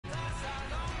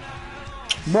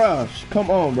Bruh, come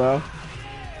on, bro.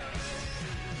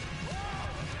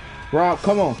 Rob,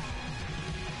 come on.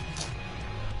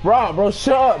 Rob, bro,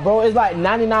 shut up, bro. It's like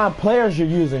 99 players you're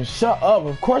using. Shut up.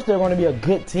 Of course they're going to be a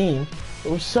good team.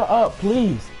 But shut up,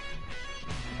 please.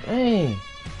 Dang.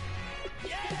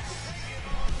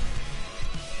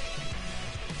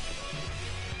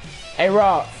 Hey,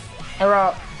 Rob. Hey,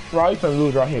 Rob. Rob, you finna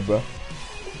lose right here, bro.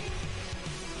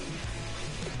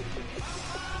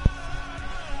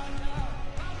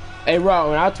 Hey, Rob,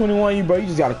 when I 21 you, bro, you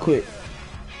just gotta quit.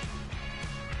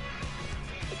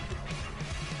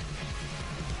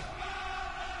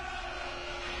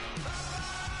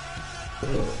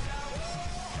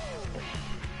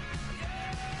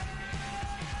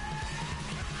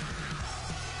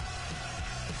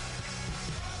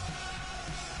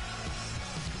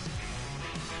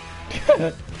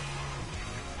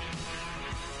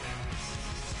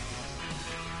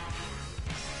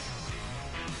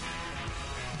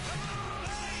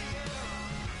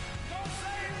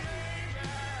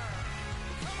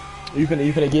 You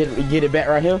finna get it back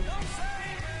right here?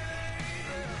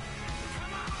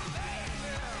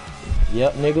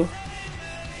 Yep, nigga.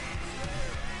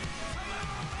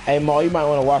 Hey, Ma, you might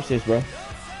want to watch this, bro.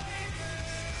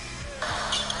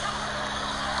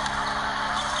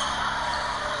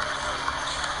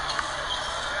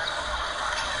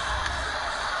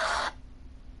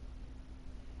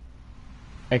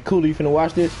 Hey, Cooley, you finna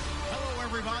watch this? Hello,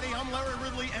 everybody. I'm Larry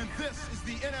Ridley, and this is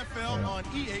the NFL on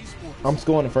EA Sports. I'm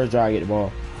scoring the first drive, I get the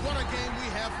ball. What a game we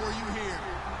have for you here.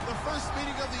 The first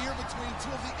meeting of the year between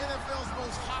two of the NFL's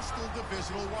most hostile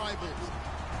divisional rivals.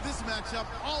 This matchup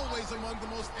always among the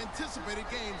most anticipated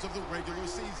games of the regular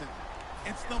season.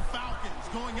 It's the Falcons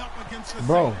going up against the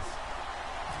Saints.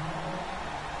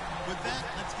 With that,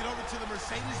 let's get over to the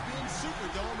Mercedes-Benz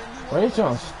Superdome in New Orleans. Bro, they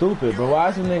sound stupid, bro.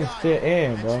 Why is this nigga still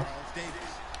in, bro?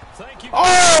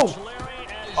 Oh!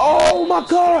 Oh my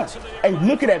God! Hey,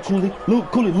 look at that, Cooley.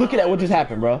 Cooley, look at that. What just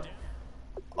happened, bro?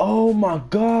 Oh my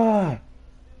God!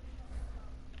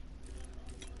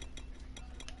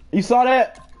 You saw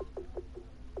that?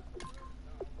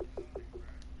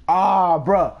 Ah,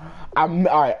 bro.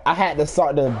 Alright. I had to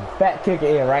start the back kicker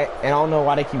in, right? And I don't know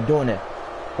why they keep doing that,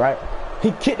 right?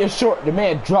 He kicked it short. The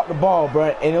man dropped the ball, bro,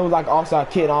 and it was like offside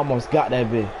kick. Almost got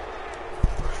that big.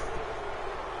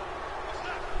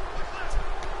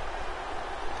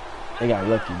 They got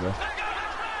lucky, bro.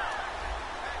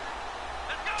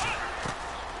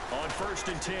 On 1st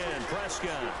and 10,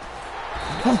 Prescott.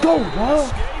 Let's go, bro.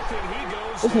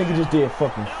 This nigga just did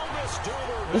fucking.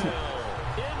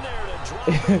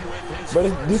 But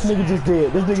this nigga just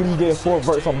did. This nigga just did 4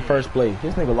 verts on the first play.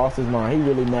 This nigga lost his mind. He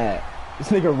really mad. This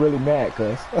nigga really mad,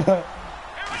 cuz. Now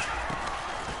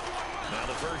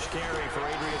the first carry for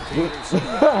Adrian Peterson.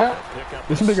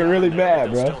 This nigga really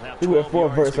mad, bro. He went 4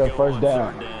 verts on first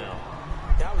down.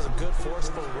 That was a good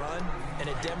forceful run, and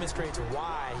it demonstrates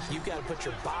why you've got to put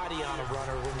your body on a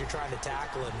runner when you're trying to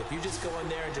tackle him. If you just go in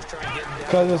there and just try and get him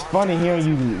down. Cause it's funny hearing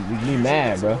you be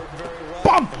mad, bro.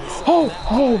 Bum!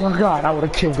 Oh my God, I would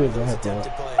have killed his ass, bro.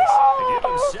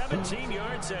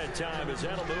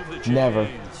 Never.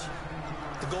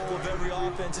 The goal of every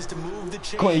offense is to move the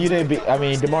chains. Quentin, you didn't beat. I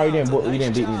mean, DeMar, you didn't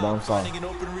beat me, bro. I'm sorry. Finding an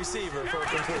open receiver for a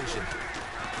completion.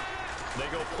 They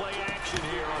go play action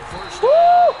here on 1st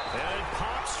down. And it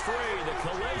pops free. The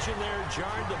collision there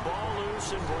jarred the ball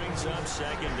loose and brings up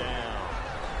 2nd down.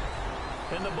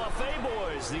 And the Buffet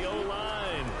boys, the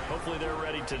O-line, hopefully they're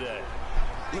ready today.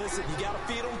 Listen, you got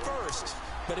to feed them first.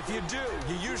 But if you do,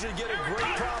 you usually get a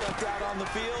great product out on the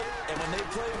field. And when they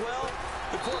play well,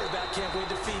 the quarterback can't wait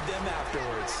to feed them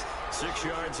afterwards. 6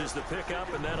 yards is the pickup,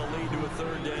 and that'll lead to a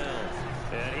 3rd down.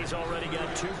 And he's already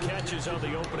got 2 catches on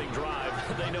the opening drive.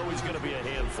 They know he's going to be a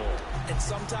handful. And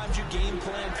sometimes you game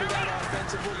plan for that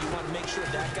offensively. You want to make sure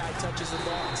that guy touches the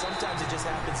ball. And sometimes it just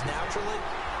happens naturally.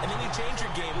 And then you change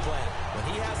your game plan. When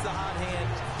he has the hot hand,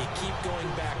 you keep going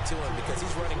back to him because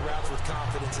he's running routes with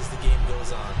confidence as the game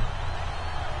goes on.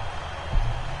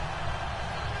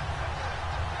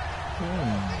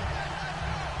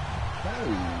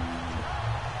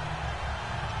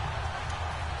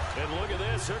 And look at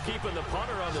this. They're keeping the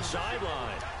punter on the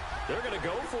sideline. They're going to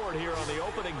go for it here on the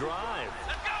opening drive.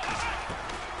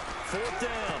 4th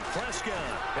down, Prescott.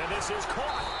 And this is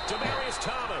caught. Demaryius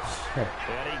Thomas. And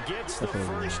he gets the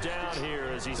first down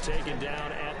here as he's taken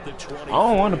down at the 20. I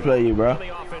don't want to play you, bro.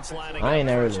 I ain't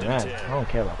never really mad. I don't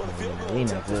care about playing you. He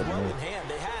not good, man.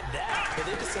 They had that, but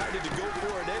they decided to go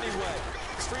for it anyway.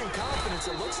 extreme confidence,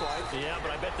 it looks like. Yeah,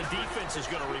 but I bet the defense is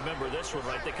going to remember this one,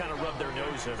 right? They kind of rub their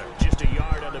nose in it. Just a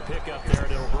yard on the pickup there,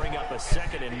 and it'll bring up a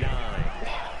 2nd and 9.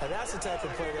 Now that's the type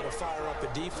of play that'll fire up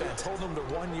a defense. Hold them to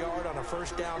 1 yard on a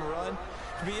first down run.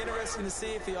 It'll be interesting to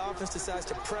see if the offense decides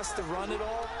to press the run at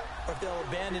all, or if they'll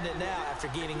abandon it now after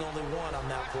gaining only 1 on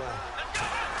that play.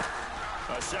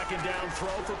 A 2nd down throw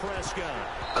for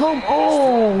Prescott. Come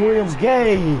on, William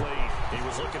Gay. He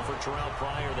was looking for Terrell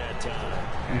Pryor that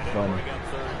time. You funny.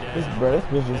 This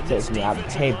bitch just text me.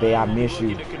 Hey, babe, I miss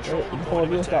you. Before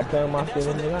you stop playing my shit,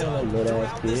 nigga, I ain't no little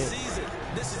ass kid.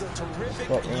 This is a terrific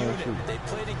unit. They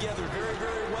play together very,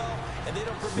 very well, and they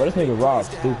don't permit. But this nigga Rob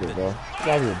stupid, bro. This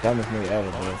guy's the dumbest nigga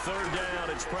ever, bro. 3rd down,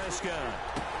 it's Prescott.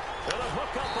 And a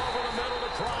hook up over the middle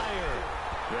to Pryor.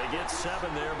 They get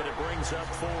 7 there, but it brings up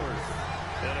 4th.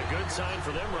 And a good sign for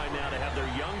them right now to have their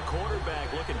young quarterback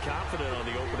looking confident on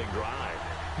the opening drive.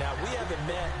 Now, we haven't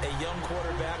met a young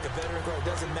quarterback, a veteran quarterback.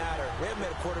 It doesn't matter. We haven't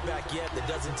met a quarterback yet that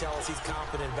doesn't tell us he's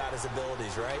confident about his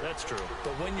abilities, right? That's true.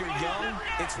 But when you're young,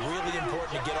 it's really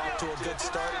important to get off to a good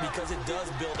start because it does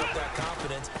build up that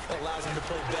confidence. It allows him to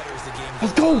play better as the game goes.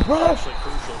 Let's go, bro.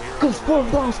 Cause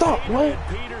don't stop, man.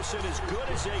 Peterson as good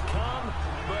as they come,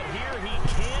 but here he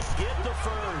can't get the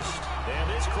first. And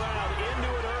this crowd into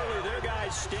it early. Their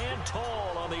guys stand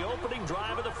tall on the opening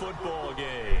drive of the football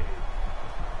game.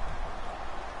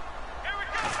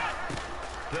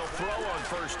 They'll throw on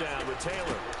 1st down with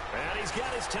Taylor. And he's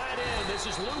got his tight end. This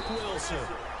is Luke Wilson.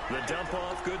 The dump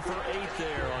off good for 8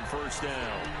 there on 1st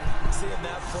down. Seeing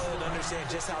that play and understand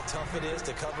just how tough it is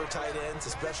to cover tight ends,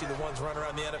 especially the ones running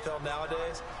around the NFL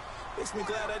nowadays, makes me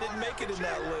glad I didn't make it in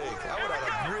that league. I would have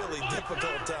had a really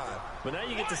difficult time. But now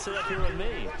you get to sit up here with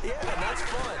me. Yeah, and that's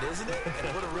fun, isn't it?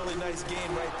 And what a really nice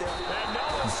game right there. And no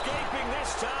escaping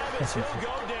this time as he'll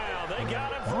go down. They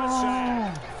got him for a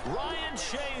sack. Ryan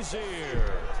Shazier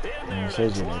in there to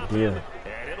drop him.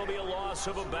 And it'll be a loss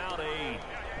of about 8.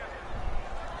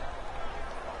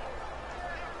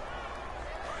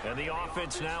 And the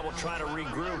offense now will try to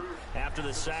regroup after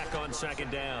the sack on 2nd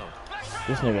down.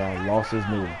 This nigga lost his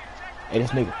noodle. Hey,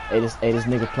 this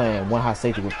nigga playing one high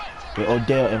safety with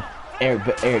Odell and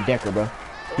Eric Decker, bro.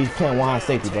 He's playing one high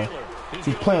safety, bro.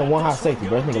 He's playing one high safety,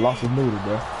 bro. This nigga lost his noodle,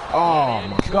 bro. Oh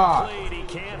my god.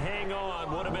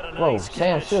 Bro,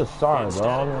 Sam Shields, sorry,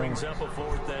 bro. Brings up a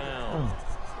 4th down.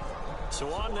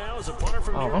 So on now is a punter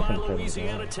from nearby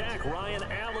Louisiana Tech, Ryan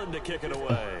Allen, to kick it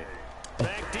away.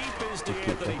 Back deep is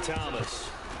Anthony Thomas.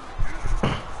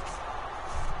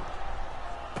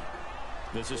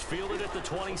 This is fielded at the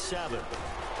 27. A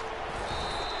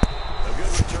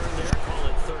good return there, call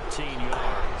it 13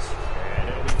 yards. And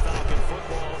it'll be Falcon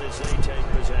football as they take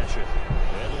possession.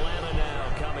 Atlanta now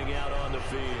coming out on the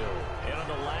field. And on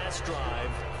the last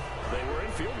drive, they were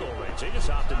in field goal range. They just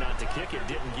opted not to kick it,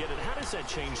 didn't get it. How does that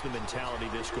change the mentality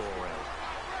this go around?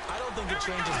 I don't think it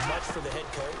changes much for the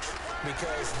head coach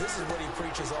because this is what he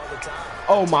preaches all the time.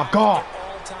 Oh my god.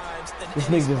 Times, this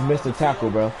nigga just missed a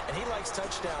tackle, bro. And he likes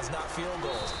touchdowns, not field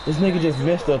goals. This nigga just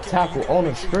missed a tackle on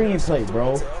a screenplay,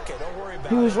 bro. Okay, don't worry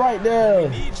about he was right there.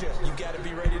 We need you. You got to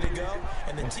be ready to go.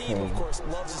 And the team, of course,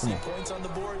 loves to see points on the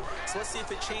board. So let's see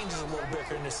if it changes a little bit if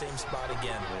they're in the same spot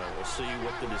again. Well, we'll see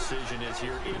what the decision is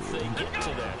here if they get to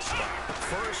that spot.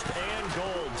 1st and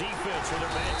goal. Defense with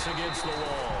their backs against the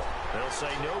wall. They'll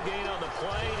say no gain on the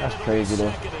play. That's crazy,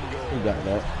 though. He got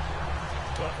that.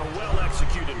 A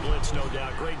well-executed blitz, no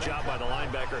doubt. Great job by the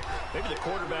linebacker. Maybe the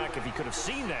quarterback, if he could have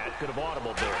seen that, could have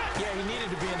audibled there. Yeah, he needed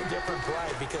to be in a different play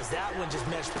because that one just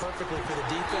meshed perfectly for the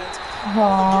defense.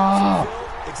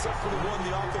 Except for the one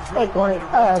the offense really wanted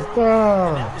to run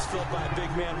through. And that was filled by a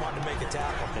big man wanting to make a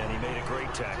tackle. And he made a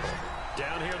great tackle.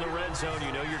 Down here in the red zone,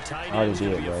 you know your tight end's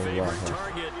going to be a favorite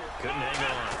target. Couldn't hang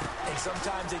on. And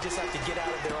sometimes they just have to get out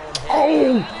of their own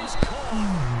Oh! head.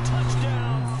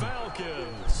 Touchdown,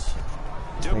 Falcons.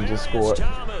 He just scored.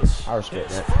 I respect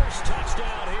that. First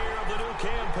touchdown here of the new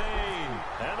campaign.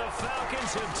 And the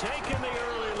Falcons have taken the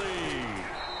early lead.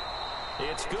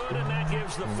 It's good, and that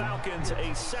gives the Falcons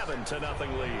a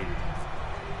 7-0 lead.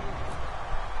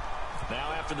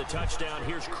 Now after the touchdown,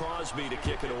 here's Crosby to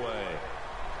kick it away.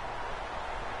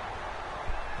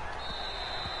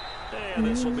 And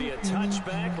this will be a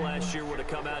touchback. Last year would have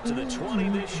come out to the 20.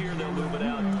 This year they'll move it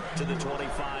out to the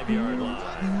 25-yard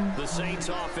line. The Saints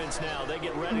offense now, they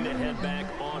get ready to head back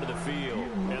onto the field.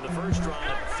 And the first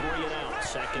drive, 3 and out.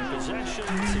 Second possession,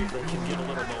 see if they can get a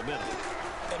little momentum.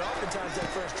 And oftentimes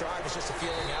that first drive is just a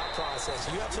feeling out process.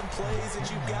 You have some plays that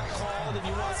you've got called and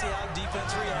you want to see how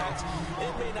defense reacts.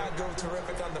 It may not go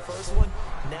terrific on the first one.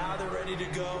 Now they're ready to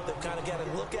go. They've kind of got to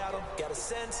look at them, got a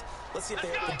sense. Let's see if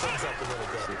they open things up a little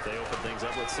bit. See if they open things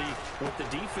up. Let's see what the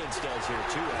defense does here,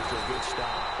 too, after a good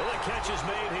stop. Well, the catch is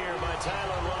made here by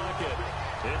Tyler Lockett.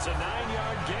 It's a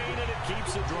 9-yard gain, and it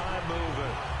keeps the drive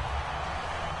moving.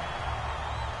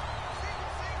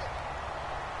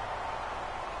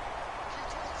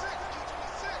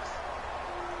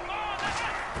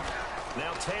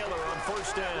 Now Taylor on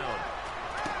first down.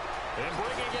 And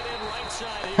bringing it in right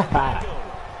side here,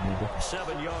 Beckham.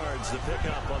 7 yards, the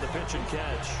pickup on the pitch and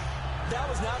catch. That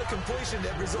was not a completion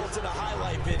that results in a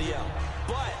highlight video.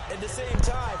 But at the same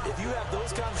time, if you have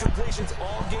those kind of completions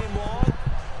all game long,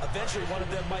 eventually one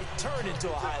of them might turn into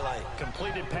a highlight.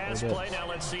 Completed pass play. Now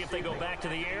let's see if they go back to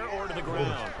the air or to the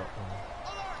ground.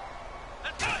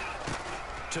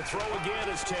 To throw again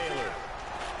is Taylor.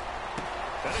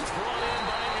 And it's brought in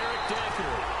by Eric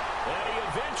Decker. And he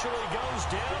eventually goes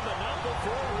down, but not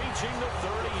before reaching the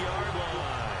 30-yard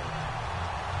line.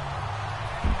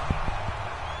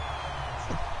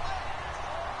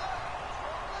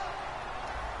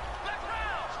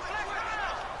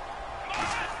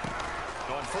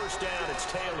 On first down,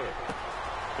 it's Taylor.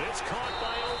 It's caught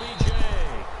by OBJ.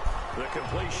 The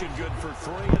completion good for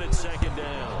 3, and it's second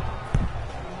down.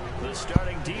 The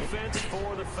starting defense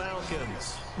for the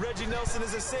Falcons. Reggie Nelson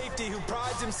is a safety who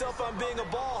prides himself on being a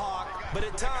ball hawk, but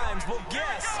at times will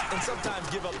guess and sometimes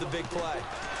give up the big play.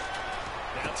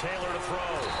 Now Taylor to throw.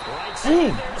 Right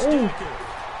side, there's Decker.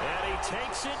 And he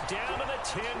takes it down to the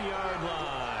 10-yard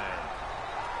line.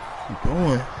 Keep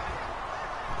going.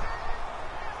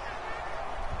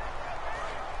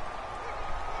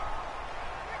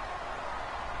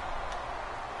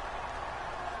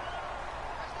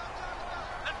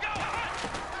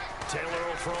 Taylor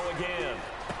will throw again.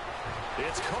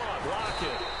 It's caught,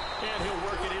 Lockett. And he'll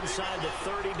work it inside the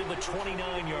 30 to the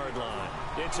 29-yard line.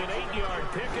 It's an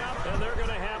 8-yard pickup, and they're going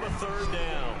to have a third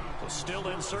down. Still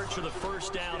in search of the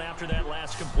first down after that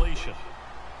last completion.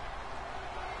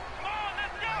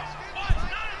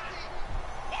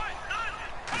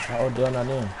 Oh, done that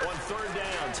in. On third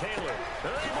down, Taylor.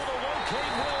 They're able to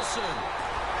locate Wilson.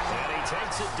 And he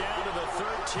takes it down to the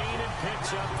 13 and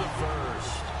picks up the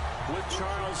first. With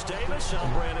Charles Davis,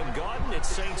 I'm Brandon Gaudin. It's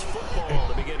Saints football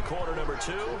to begin quarter number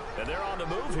 2. And they're on the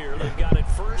move here. They've got it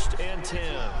 1st and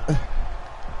 10.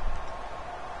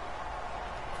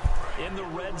 In the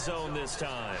red zone this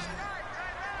time.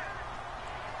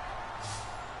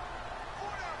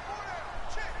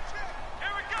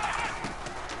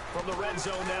 From the red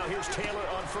zone now, here's Taylor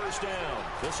on first down.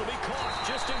 This will be caught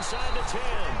just inside the 10.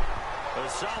 A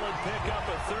solid pickup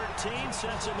at 13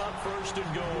 sets him up 1st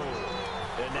and goal.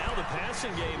 And now the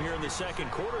passing game here in the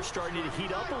second quarter starting to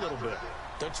heat up a little bit.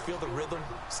 Don't you feel the rhythm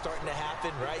starting to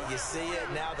happen, right? You see it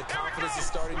now, the confidence is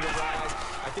starting to rise.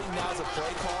 I think now as a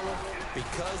play caller,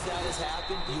 because that has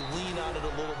happened, you lean on it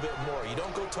a little bit more. You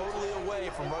don't go totally away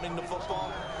from running the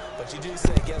football, but you do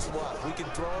say, guess what? We can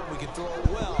throw it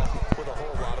well with a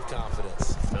whole lot of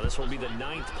confidence. Now this will be the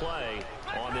 9th play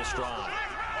on this drive.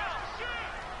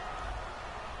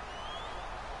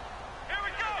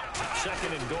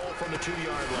 Second and goal from the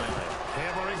 2-yard line.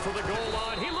 Hammering for the goal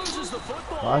line. He loses the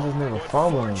football. Why is this nigga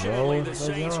fumbling, bro? The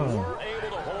Saints were able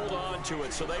to hold on to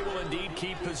it, so they will indeed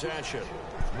keep possession.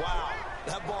 Wow,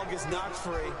 that ball gets knocked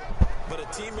free, but a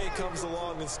teammate comes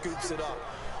along and scoops it up.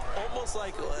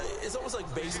 It's almost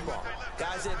like baseball.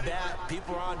 Guys at bat,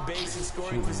 people are on base in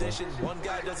scoring position. One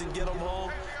guy doesn't get them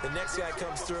home, the next guy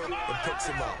comes through and picks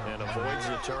him up. And avoids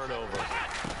the turnover.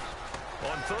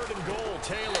 On 3rd and goal,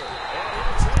 Taylor.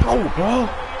 Oh, bro.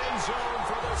 End zone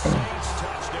for the Saints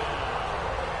touchdown.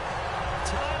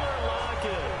 Tyler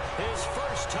Lockett, his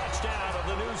first touchdown of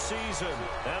the new season.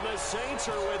 And the Saints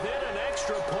are within an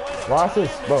extra point. Watch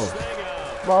this, bro.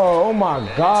 Bro, oh my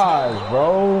gosh,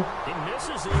 bro. He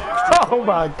misses the extra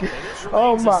point.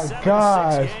 Oh my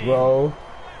gosh, bro.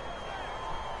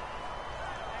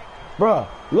 Bro,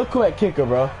 look who that kicker,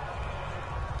 bro.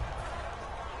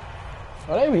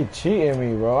 Oh, they be cheating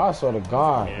me, bro. I swear to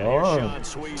God, bro. I'm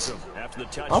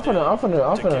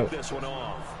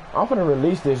finna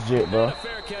release this jit, bro.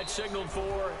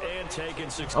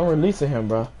 I'm releasing him,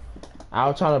 bro. I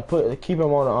was trying to keep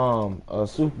him on a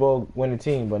Super Bowl winning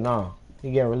team, but nah,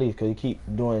 he getting released because he keep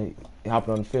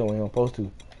hopping on the field when he don't supposed to.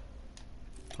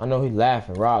 I know he's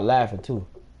laughing, Rod laughing too.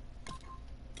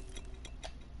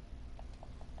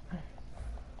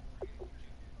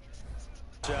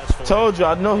 Told you,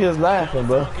 I know he was laughing,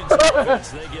 bro. They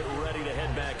get ready to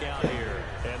head back out here,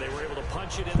 and they were able to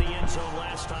punch it in the end zone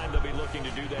last time they'll be looking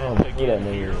to do that again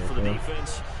here for the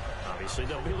defense. Obviously,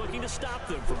 they'll be looking to stop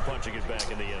them from punching it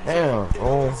back in the end zone. Damn. It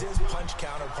always is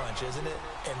punch-counter punch, isn't it?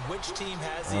 And which team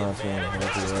has the advantage?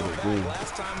 Let's just go back.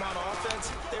 Last time on offense,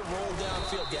 they rolled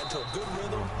downfield, get into a good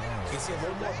rhythm. You can see a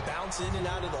little more bounce in and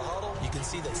out of the huddle. You can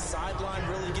see the sideline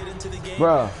really get into the game.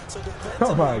 Bruh. So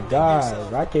Oh my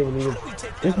God. I can't believe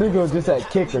this nigga was just at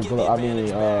kicker. I mean,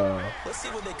 let's see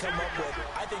what they come up with.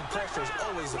 I think pressure is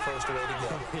always the first way to go.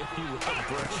 You love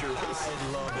pressure. I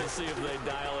love it. Let's see if they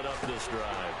dial it up this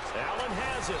drive. Allen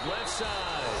has it left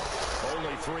side.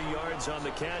 Only 3 yards on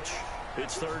the catch.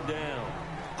 It's third down.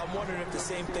 I'm wondering if the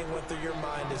same thing went through your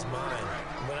mind as mine.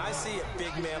 When I see a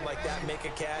big man like that make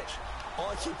a catch,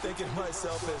 all I keep thinking to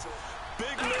myself is,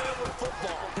 big man with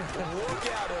football. Look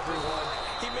out, everyone.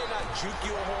 He may not juke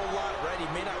you a whole lot, right? He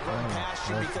may not run past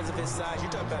you because of his size.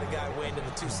 You're talking about a guy weighing in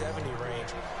the 270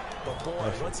 range. But boy,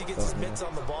 once he gets his mitts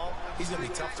on the ball, he's going to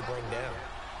be tough to bring down.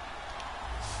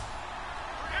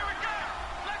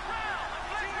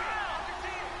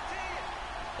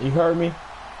 you heard me?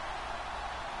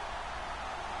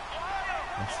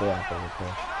 Let's see after the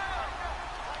play.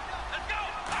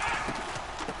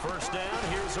 First down,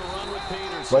 here's a run with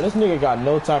Peterson. But this nigga got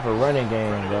no type of running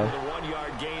game, bro. The 1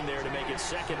 yard gain there to make it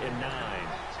 2nd and 9.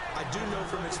 I do know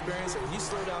from experience that when you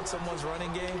slow down someone's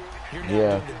running game, you're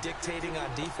now doing the dictating on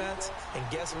defense. And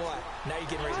guess what? Now you're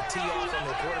getting ready to tee off on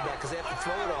their quarterback because they have to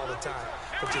throw it all the time.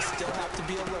 But you still have to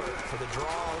be alert for the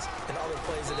draws and other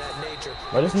plays of that nature.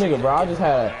 But this nigga, bro, I just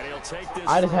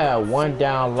had 1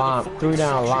 down line, 3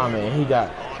 down lineman, and he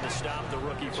got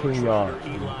 2 yards.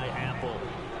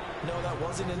 No, that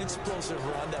wasn't an explosive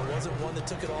run. That wasn't one that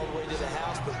took it all the way to the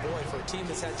house. But boy, for a team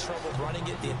that's had trouble running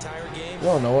it the entire game, you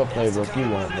don't know what playbook you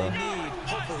want, bro. They need,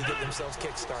 hopefully, get themselves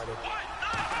kick-started.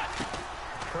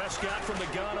 Prescott from the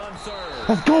gun on third.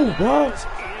 Let's go, bro.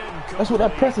 That's what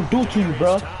that pressure do to you,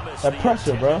 bro. That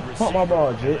pressure, bro. Pump my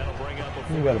ball, Jit.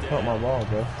 You gotta pump my ball,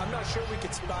 bro. I'm not sure we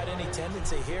could spot any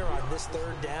tendency here on this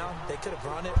third down. They could have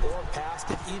run it or passed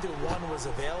it. Either one was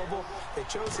available. They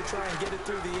chose to try and get it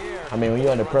through the air. I mean, when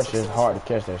you're under pressure, it's hard to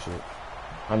catch that shit.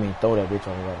 I mean, throw that bitch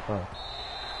on the right front.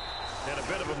 And a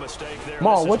bit of a mistake there.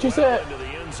 Mom, what you said? Into the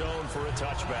end zone for a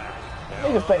touchback.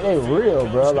 Niggas think they real,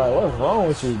 bro. Like, what's wrong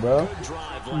with you, bro?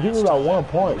 You give me like 1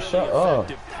 point. Shut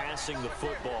up. Passing the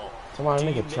football. Somebody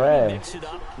nigga trash. Mix it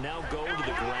up, now go to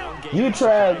the ground game. You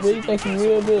trash, bitch. You think you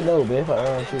real, bitch? No, bitch. I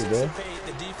earn shit, bitch.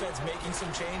 The defense making some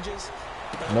changes.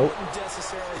 Nope.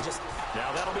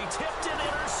 Now that'll be tipped and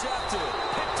intercepted.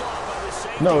 Picked off by the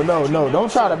safety. No.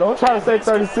 Don't try to say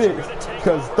 36,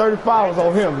 because 35 was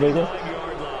on him, nigga.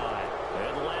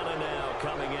 Atlanta now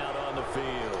coming out on the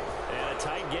field. And a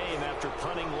tight game after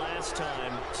punting last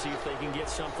time. See if they can get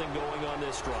something going on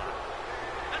this drive.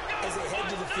 As they head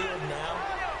to the field now,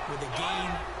 with a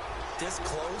game this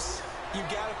close, you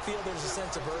got to feel there's a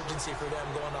sense of urgency for them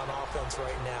going on offense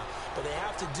right now. But they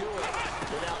have to do it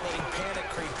without letting panic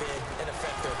creep in and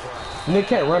affect their play. Nick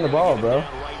can't run the ball, bro.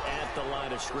 Right at the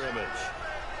line of scrimmage.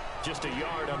 Just a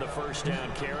yard on the first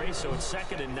down carry, so it's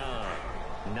 2nd and 9.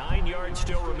 9 yards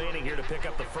still remaining here to pick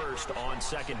up the first on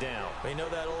 2nd down. You know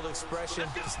that old expression,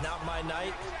 it's not my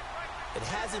night? It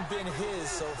hasn't been his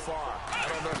so far. I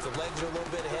don't know if the legs are a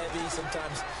little bit heavy.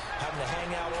 Sometimes having to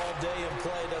hang out all day and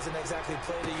play doesn't exactly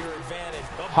play to your advantage.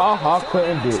 Ha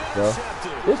Clinton did, bro.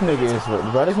 This nigga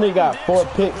is, bro. This nigga got 4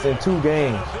 picks in 2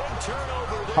 games.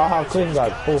 Ha Clinton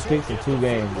got 4 picks in 2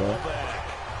 games, bro.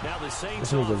 This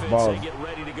nigga's balling.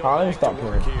 Let me stop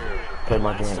playing. Play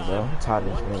my game, bro. I'm tired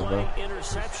of this nigga, bro.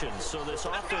 Interceptions, so this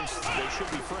offense, they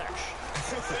should be fresh.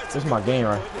 This is my game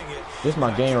right. This is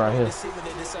my game right here. This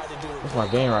is my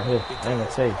game right here. I ain't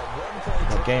gonna tell you.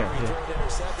 My game right here.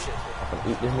 I'm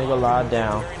gonna eat this nigga lie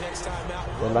down.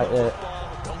 Go like that.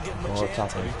 Go up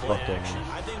top of him. Fuck that, man.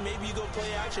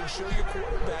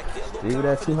 Leave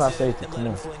that too high safety. Come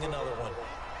on.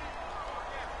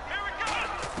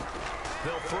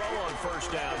 They'll throw on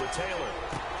first down with Taylor.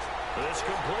 This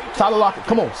complete. Tyler Lockett.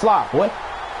 Come on. Slide, boy.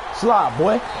 Slide,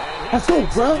 boy. Let's go,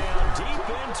 bro. Deep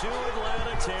into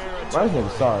Atlanta territory. Bro, this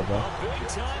nigga sorry, bro. Big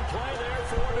time play there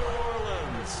for New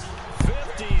Orleans.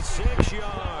 56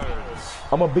 yards.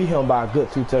 I'm gonna beat him by a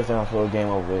good 2 touchdowns for a game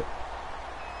over with.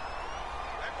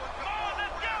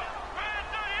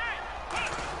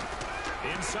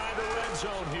 Inside the red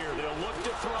zone here, they'll look to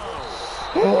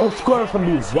throw. Oh, square from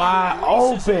me wide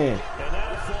open.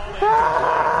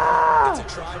 Ah!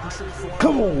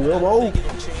 Come on, Willow.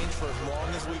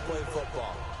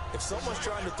 If someone's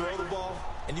trying to throw the ball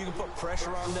and you can put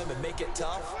pressure on them and make it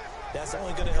tough, that's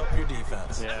only going to help your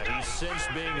defense. Yeah, he's since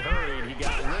being hurried. He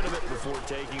got rid of it before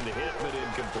taking the hit, but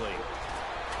incomplete.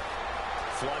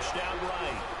 Flushed out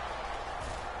right.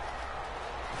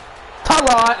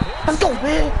 Rod. Let's go,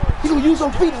 man. You gonna use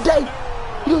your feet today.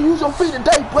 You gonna use your feet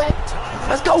today, boy.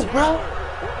 Let's go, bro.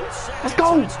 Let's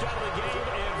go.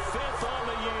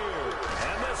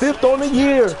 Fifth on the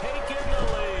year.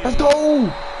 Let's go. And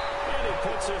he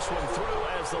puts this one through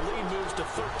as the lead moves to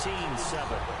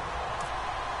 13-7.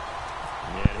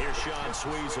 And here's Sean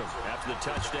Sweezum after the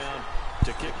touchdown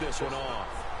to kick this one off.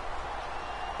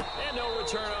 And no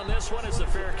return on this one as the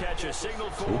fair catch is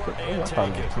signaled for and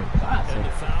taken. And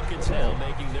the Falcons now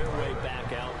making their way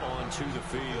back out onto the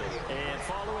field. And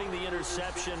following the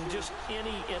interception, just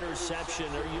any interception,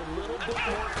 are you a little bit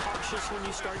more cautious when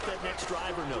you start that next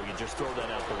drive, or no, you just throw that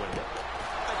out the window?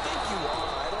 I think you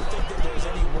are. I don't think that there's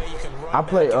any way you can run. I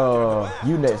play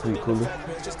you next week, Cooley.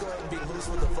 Just go ahead and be loose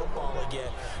with the football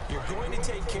again. You're going to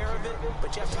take care of it,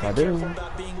 but you have to be careful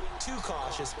about being too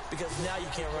cautious because now you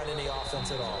can't run any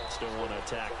offense at all. Still want to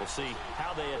attack. We'll see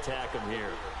how they attack them here.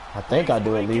 I think I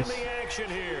do at least.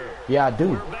 Yeah, I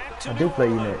do. I do play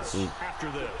you next week.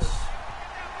 After this.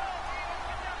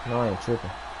 No, I ain't tripping.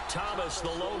 Thomas, the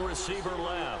lone receiver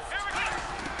left.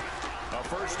 A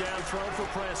first down throw for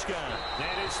Prescott.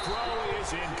 And his throw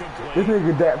is incomplete. This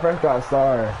nigga Dak Prescott,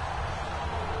 sorry.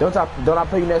 Don't I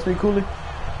play you next week, Cooley?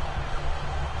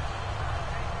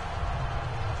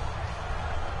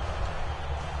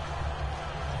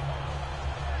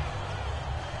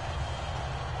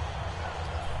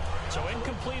 So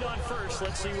incomplete on first.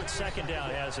 Let's see what second down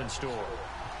has in store.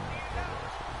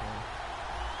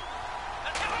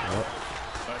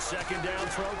 A second down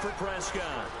throw for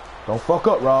Prescott. Don't fuck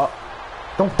up, Rob.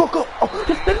 Don't fuck up. Oh,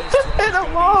 just hit the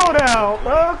ball down,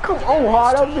 bro. Come on,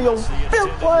 hard. That'll be your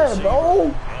fifth play,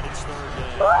 bro.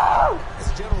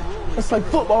 It's like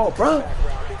football, bro.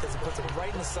 Because it puts it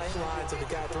right in the sight lines of the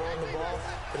guy throwing the ball.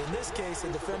 But in this case, the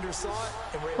defender saw it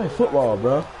and ran. Hey, football,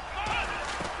 bro. On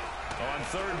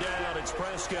third down, it's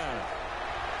Prescott.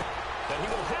 And he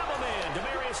will have a man,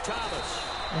 Demaryius Thomas.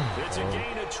 It's a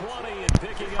gain of 20 and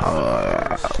picking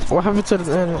up. What happened to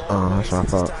the end? Oh, that's my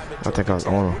fault. I think I was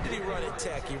on him. Did he run at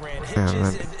Tech? He ran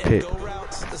Yeah, hitches pick. and go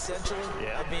routes, essentially.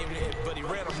 Yeah. I mean, but he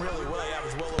ran them really well. He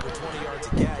averaged well over 20 yards a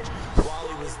catch while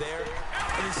he was there.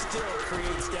 And he still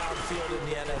creates downfield in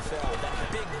the NFL.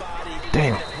 That big body.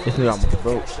 Damn, this nigga almost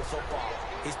broke.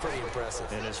 He's pretty impressive.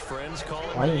 And his friends call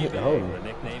him Why didn't he hit the hole? the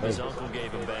nickname his uncle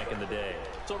gave him back in the day.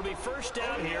 So it'll be first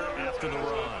down here after the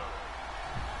run.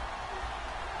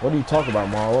 What are you talking about,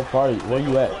 Mar? What party? Where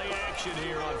you at? Play action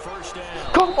here on first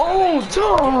down. Come on,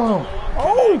 Tom!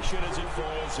 Oh! Action as it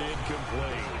falls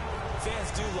incomplete.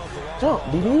 Fans do love the long Jump,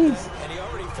 ball. DDs. And he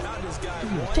already found his guy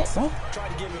Check, once. bro.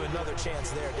 Tried to give him another chance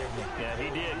there, didn't he? Yeah,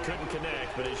 he did. Couldn't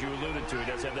connect, but as you alluded to, he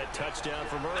does have that touchdown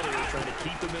from earlier, trying to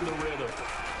keep him in the rhythm.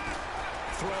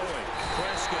 Throwing.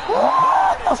 Prescott.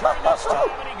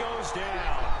 And he goes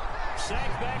down.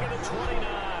 Sacked back at the 29.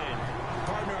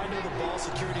 Partner, I know the ball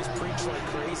security's preached like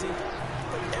crazy,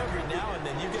 but every now and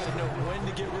then you got to know when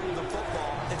to get rid of the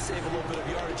football and save a little bit of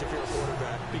yardage if you're a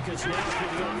quarterback. Because now if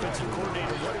you're the offensive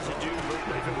coordinator, what does it do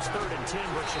if it was 3rd and 10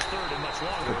 versus 3rd and much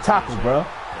longer? Tackle, bro.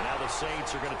 And now the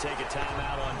Saints are going to take a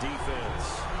timeout on defense.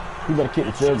 He better kick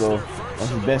the field goal.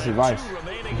 That's his best advice.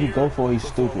 If he go for it, he's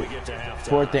stupid.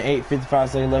 4th and 8, 55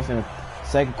 seconds left in the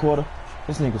second quarter.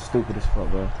 This nigga's stupid as fuck,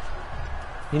 bro.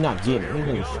 He not getting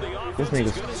it. This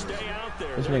nigga's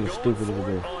stupid as a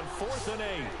bitch. On 4th and 8,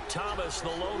 Thomas, the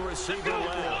lone receiver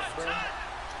left.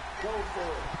 Go for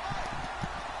it.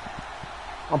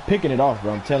 I'm picking it off,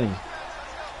 bro. I'm telling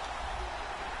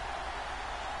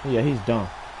you. Yeah, he's done.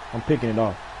 I'm picking it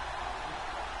off.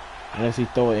 Unless he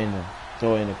throw it in the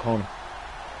corner.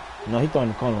 No, he throw it in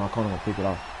the corner. My corner gonna pick it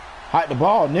off. Hide the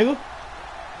ball, nigga.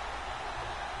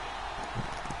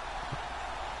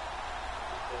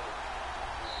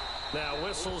 Now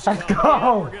whistles Let's come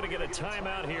go. in. We're going to get a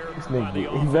timeout here. This by the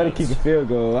nigga, he better kick offense. a field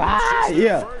goal. Ah,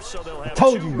 yeah. First, so they'll have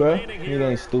Told 2 you, bro. remaining He here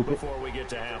ain't stupid. Before we get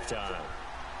to halftime.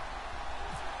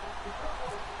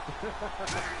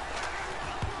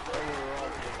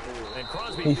 And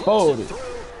Crosby He puts it folded. through.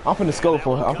 I'm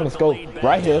finna score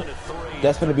right here.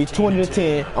 That's gonna be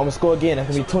 20-10. I'm gonna score again. That's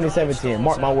gonna be 27-10.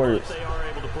 Mark my words. They are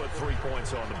able to put 3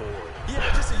 points on the board.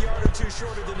 Yeah, just a yard or two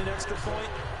shorter than an extra point,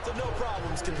 so no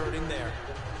problems converting there.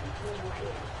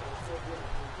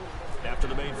 After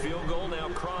the made field goal, now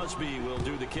Crosby will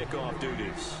do the kickoff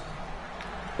duties.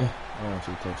 I don't want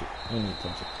you to touch it. I don't need to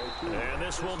touch it. And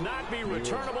this will not be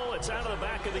returnable. It's out of the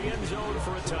back of the end zone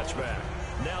for a touchback.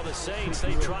 Now the Saints,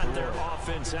 they trot their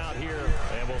offense out here,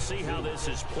 and we'll see how this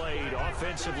is played.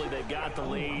 Offensively, they've got the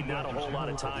lead. Not a whole lot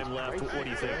of time left. What do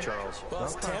you think, Charles? Well,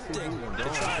 it's tempting to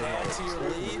try to add to your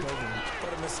lead,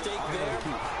 but a mistake there,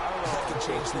 that can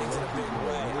change things in a big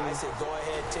way. I say go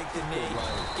ahead, take the knee,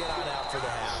 get on out for the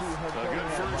half. A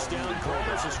good first down call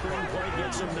as the screen play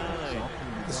gets him 9.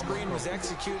 The screen was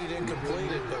executed and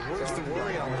completed, but where's the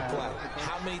worry on the play?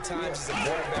 How many times is a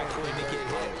quarterback going to get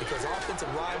hit? Because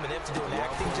offensive linemen have to do an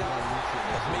acting job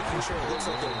of making sure it looks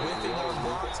like they're whiffing on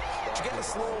blocks. But you got to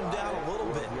slow them down a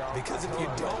little bit, because if you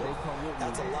don't,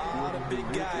 that's a lot of big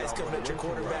guys coming at your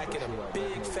quarterback in a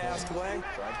big, fast way, and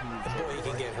boy, he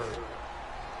can get hurt.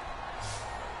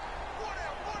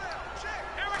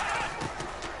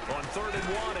 On 3rd and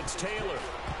 1, it's Taylor.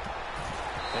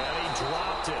 And he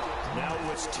dropped it. Now it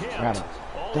was tipped.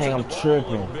 Dang, I'm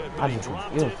tripping. I just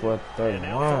feel for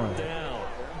 31.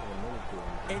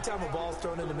 Anytime a ball's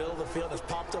thrown in the middle of the field and it's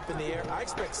popped up in the air, I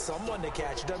expect someone to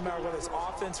catch. It doesn't matter whether it's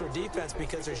offense or defense,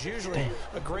 because there's usually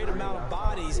a great amount of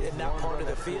bodies in that part of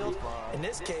the field. In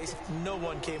this case, no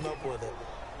one came up with it.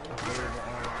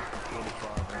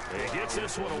 He gets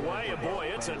this one away, and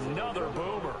boy, it's another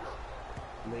boomer.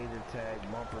 Laser tag,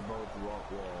 bumper both walk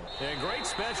wall. And great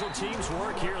special teams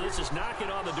work here. This is knocking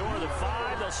on the door of the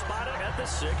 5. They'll spot it at the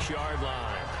 6-yard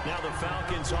line. Now the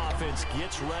Falcons offense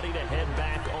gets ready to head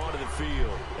back onto the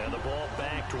field. And the ball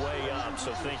backed way up.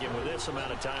 So thinking with this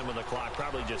amount of time on the clock,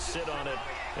 probably just sit on it,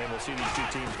 and we'll see these two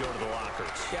teams go to the lockers.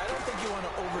 Yeah, I don't think you want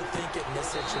to overthink it in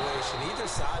this situation. Either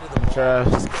side of the ball,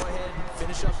 just go ahead,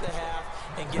 finish up the half,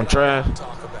 and get on and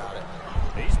talk about it.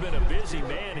 He's been a busy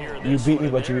man here. You beat me,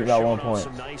 but you beat me by 1 point.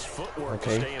 Some nice footwork to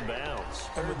stay in bounds.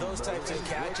 And with those types of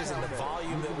catches and the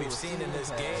volume that we've seen in this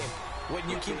game, wouldn't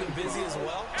you keep him busy as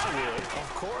well? I would.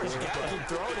 Of course. You got to keep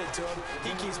throwing it to him.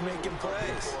 He keeps making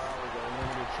plays.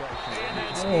 And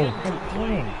that's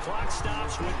incomplete. Clock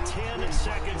stops with 10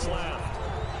 seconds left.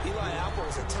 Eli Apple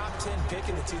was a top 10 pick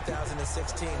in the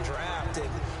 2016 draft, and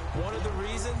one of the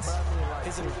reasons,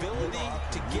 his ability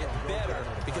to get better,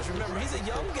 because remember, he's a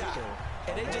young guy,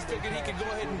 and they just figured he could go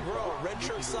ahead and grow.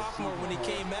 Redshirt sophomore when he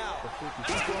came out,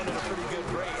 he's going at a pretty good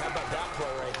rate. How about that play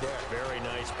right there? Very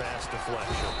nice pass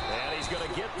deflection. And he's going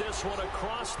to get this one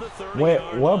across the 30-yard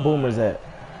line. What boomer's that?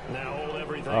 Now hold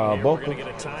everything here. Boca. We're going to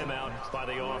get a timeout by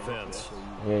the offense.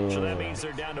 So that means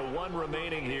they're down to 1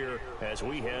 remaining here as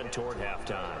we head toward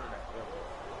halftime.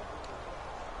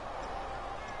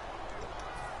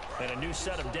 And a new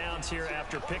set of downs here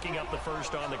after picking up the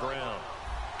first on the ground.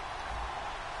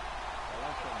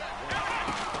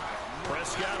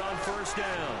 Prescott on first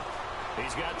down.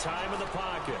 He's got time in the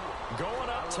pocket. Going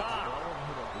up top.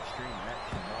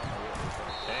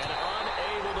 And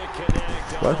unable to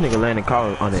connect. Well, this nigga landing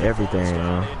calls on everything,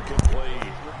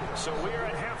 So we're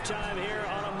at halftime here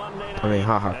on a Monday night. I mean,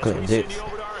 haha, couldn't ditch.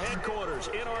 Over to our headquarters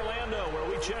in Orlando, where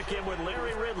we check in with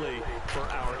Larry Ridley for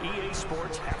our EA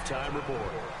Sports halftime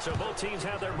report. So both teams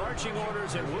have their marching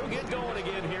orders, and we'll get going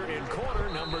again here in quarter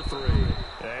number 3.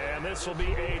 And this will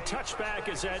be a touchback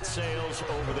as that sails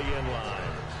over the end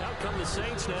line. Out come the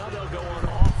Saints now. They'll go on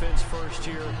offense first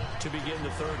here to begin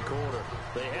the 3rd quarter.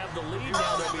 They have the lead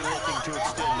now. They'll be looking to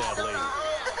extend that lead.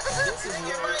 This is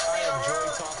where I enjoy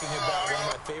talking about one of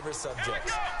my favorite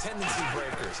subjects, tendency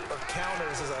breakers, or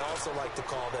counters as I also like to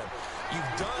call them.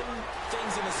 You've done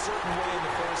things in a certain way in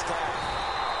the first half,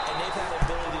 and they've had the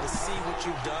ability to see what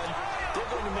you've done.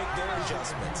 They're going to make their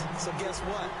adjustments. So guess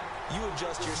what? You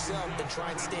adjust yourself and try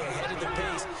and stay ahead of the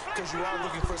pace, because you are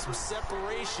looking for some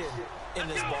separation in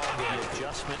this ball game. The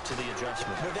adjustment to the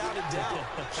adjustment. Without a doubt.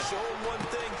 Show them one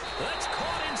thing. That's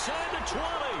caught inside the 20.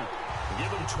 Give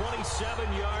him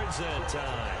 27 yards that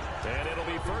time. And it'll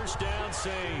be first down,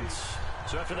 Saints.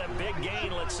 So after that big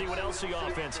gain, let's see what else the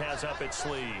offense has up its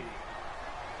sleeve.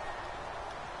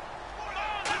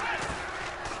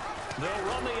 They'll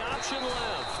run the option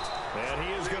left. And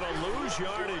he is going to lose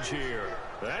yardage here.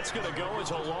 That's going to go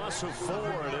as a loss of 4,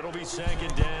 and it'll be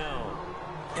 2nd down.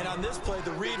 And on this play,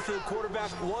 the read for the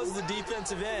quarterback was the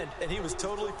defensive end, and he was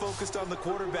totally focused on the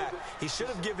quarterback. He should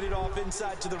have given it off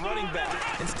inside to the running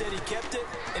back. Instead, he kept it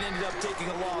and ended up taking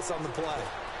a loss on the play.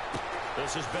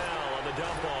 This is Bell on the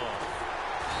dump off.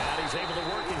 And he's able to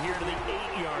work it here to the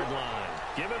 8-yard line.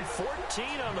 Give him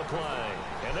 14 on the play.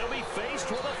 And they'll be faced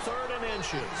with a 3rd and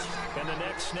inches. And the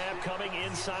next snap coming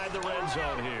inside the red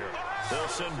zone here. They'll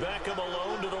send Beckham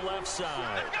alone to the left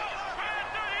side.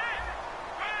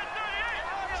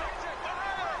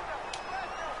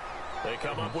 They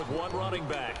come up with 1 running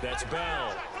back. That's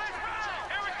Bell.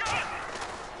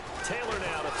 Taylor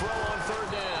now to throw on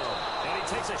 3rd down. And he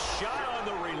takes a shot on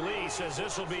the release as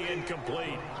this will be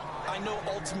incomplete. I know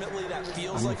ultimately that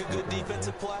feels like a good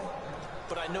defensive play,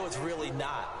 but I know it's really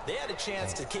not. They had a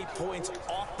chance to keep points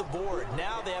off the board.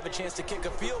 Now they have a chance to kick a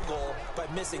field goal by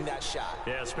missing that shot.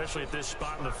 Yeah, especially at this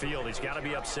spot in the field. He's got to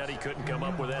be upset he couldn't come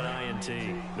up with that INT.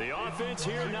 The offense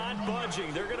here not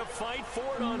budging. They're going to fight for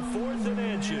it on 4th and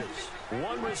inches.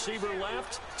 One receiver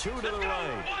left, 2 to the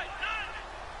right.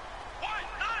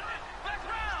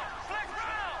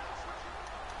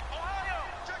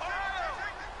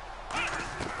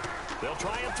 They'll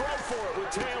try and throw for it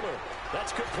with Taylor.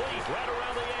 That's complete right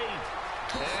around the 8.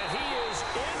 And he is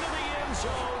into the end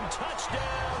zone.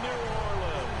 Touchdown, New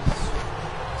Orleans.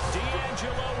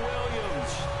 D'Angelo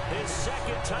Williams, his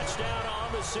 2nd touchdown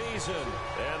on the season.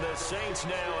 And the Saints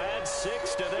now add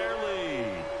 6 to their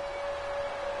lead.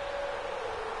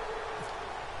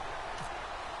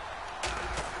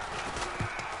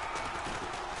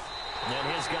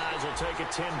 And his guys will take a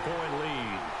 10-point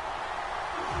lead.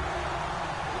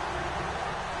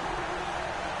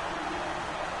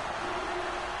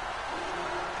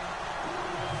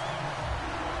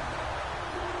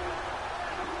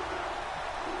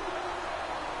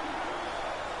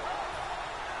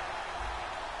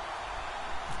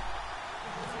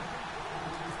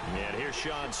 And here's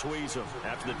Sean Sweezum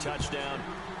after the touchdown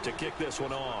to kick this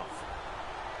one off.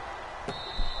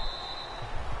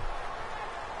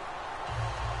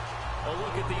 A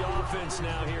look at the offense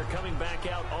now here, coming back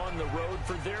out on the road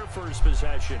for their first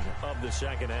possession of the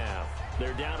second half.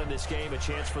 They're down in this game. A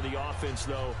chance for the offense,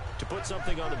 though, to put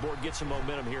something on the board, get some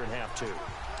momentum here in half 2.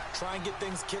 Try and get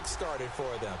things kick-started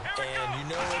for them. And you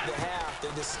know at the half,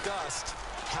 they discussed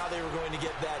how they were going to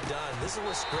get that done. This is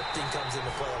where scripting comes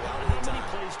into play a lot of the time.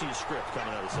 How many plays do you script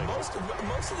coming out of the second half?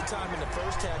 Most of the time in the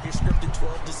first half, you're scripted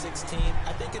 12 to 16.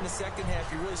 I think in the second half,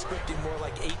 you're really scripting more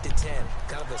like 8 to 10.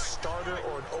 Kind of a starter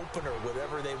or an opener,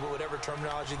 whatever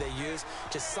terminology they use.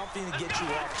 Just something to get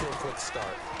you off to a quick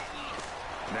start.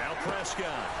 Now Prescott,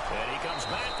 and he comes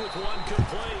back with one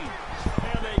complete.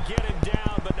 And they get him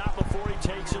down, but not before he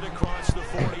takes it across the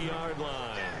 40-yard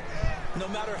line. No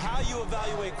matter how you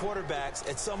evaluate quarterbacks,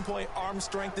 at some point arm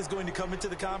strength is going to come into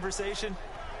the conversation.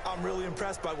 I'm really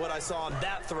impressed by what I saw on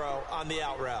that throw on the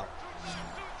out route.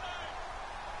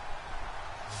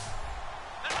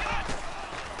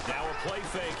 Now a play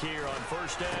fake here on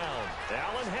first down.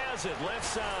 Allen has it left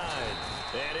side.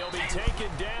 And he'll be taken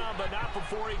down, but not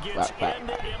before he gets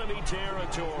into enemy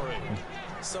territory.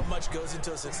 So much goes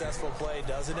into a successful play,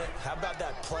 doesn't it? How about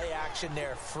that play action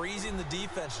there, freezing the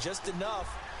defense just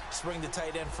enough to bring the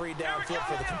tight end free downfield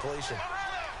for the completion.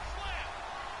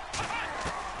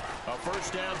 A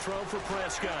first down throw for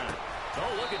Prescott.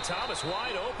 Oh, look at Thomas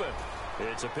wide open.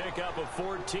 It's a pickup of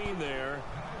 14 there,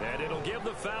 and it'll give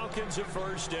the Falcons a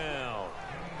first down.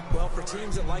 Well, for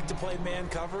teams that like to play man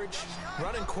coverage,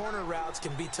 running corner routes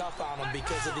can be tough on them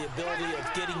because of the ability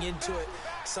of getting into it.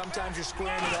 Sometimes you're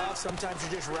squaring it off, sometimes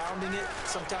you're just rounding it,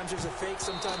 sometimes there's a fake,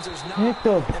 sometimes there's not. Hit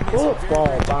the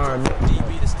football barn.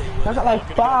 I got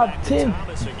like 5, 10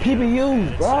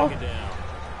 PBUs, bro. Well,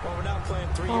 we're not playing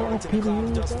 3 yards in the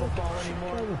college dust football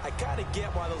anymore. I kind of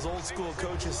get why those old school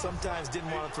coaches sometimes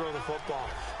didn't want to throw the football.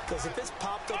 Because if it's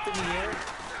popped up in the air,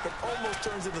 it almost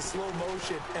turns into slow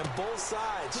motion. And both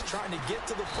sides trying to get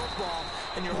to the football,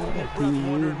 and you're holding your breath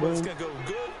wondering what's going to go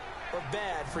good or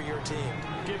bad for your team.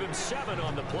 Give him 7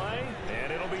 on the play,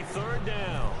 and it'll be third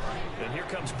down. And here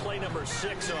comes play number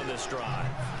 6 on this drive.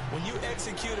 When you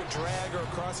execute a drag or a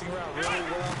crossing route really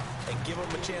well and give them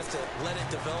a chance to let it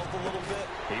develop a little bit.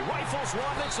 He rifles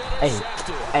one that's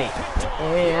intercepted. I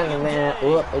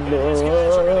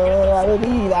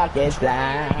believe I can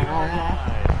fly.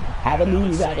 I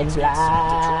believe I can fly.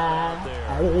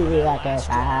 I believe I can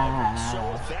fly. So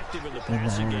effective in the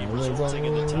passing game, resulting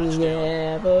in the touchdown.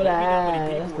 Yeah, but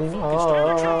There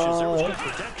was good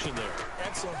protection there.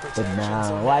 Excellent But protection.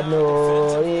 now I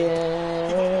know,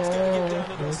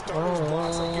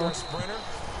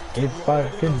 if I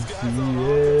can see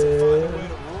it,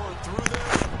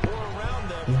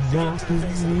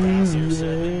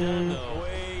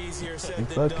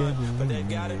 if I can but they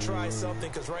gotta try something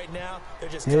because right now they're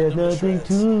just there's cutting them to nothing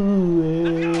shreds. to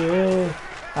it.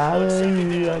 I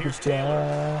believe I can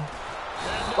fly.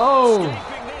 Oh!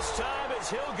 Escaping this time as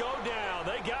he'll go down.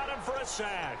 They got him for a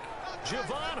sack.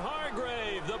 Javon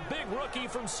Hargrave, the big rookie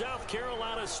from South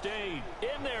Carolina State,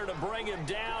 in there to bring him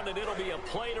down, and it'll be a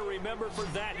play to remember for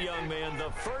that young man.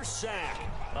 The first sack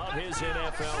of his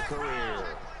NFL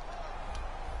career.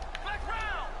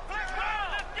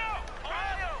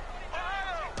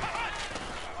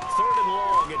 Third and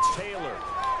long, it's Taylor.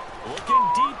 Looking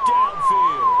deep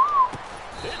downfield.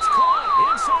 It's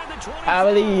caught inside the 20. I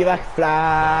believe I can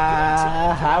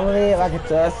fly. I believe I can touch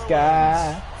the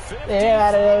sky.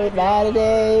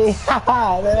 Saturday.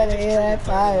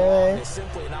 It's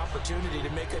simply an opportunity to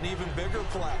make an even bigger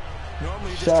play.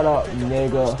 Normally you just Shut try up, to pick nigga.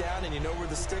 up the first down and you know where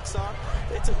the sticks are.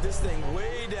 They took this thing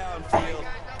way downfield.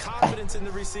 Confidence in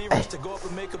the receivers to go up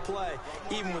and make a play,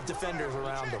 even with defenders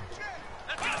around them.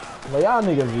 Well, y'all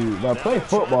niggas bro, play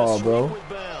football, bro.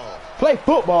 Play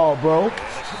football, bro.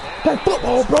 Play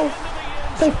football, bro.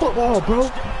 Play football,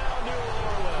 bro.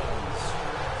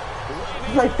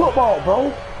 Play football,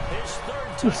 bro.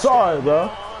 I'm sorry, bro.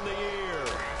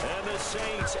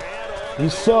 You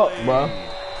suck, bro.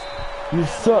 You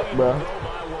suck, bro.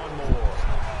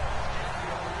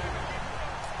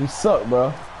 You suck,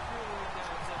 bro.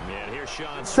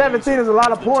 17 is a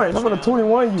lot of points. I'm gonna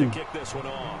 21 you.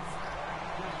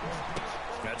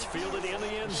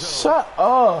 Shut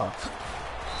up.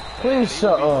 Please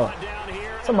shut up.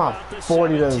 Talking about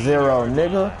 40-0,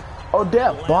 nigga.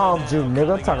 Odell bombed you,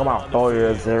 nigga. Talking about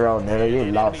 40-0, nigga.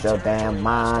 You lost your damn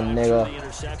mind, nigga.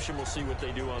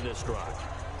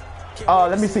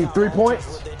 Let me see. 3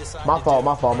 points? My fault.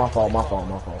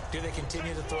 Do they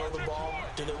continue to throw the ball?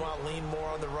 Do they want to lean more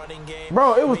on the running game?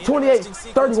 Bro, it was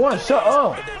 28-31. Shut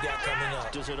up.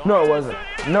 No, it wasn't.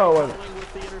 No,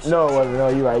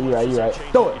 you're right.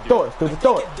 Throw it, stupid.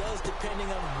 Throw it.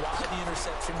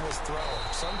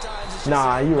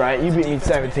 Nah, you right. You beat me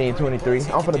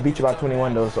 17-23. I'm finna beat you by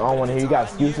 21 though, so I don't want to hear you got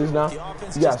excuses now.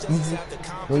 You got excuses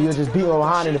when you just beat me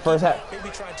behind in the first half.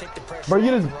 Bro,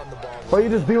 you just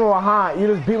beat me behind. You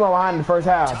just beat me behind in the first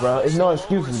half, bro. It's no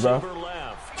excuses, bro.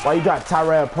 Why you got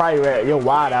Tyrell Pryor at your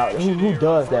wide out? Who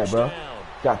does that, bro? You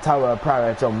got Tyrell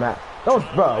Pryor at your map.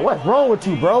 Bro, what's wrong with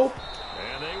you, bro?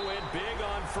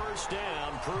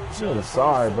 I'm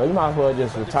sorry, bro. You might as well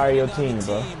just retire your team,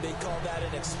 bro.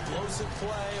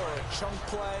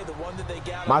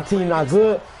 My team not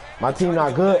good.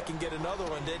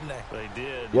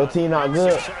 Your team not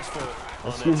good.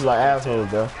 Excuses like assholes,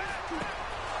 bro.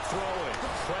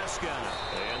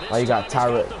 Why you got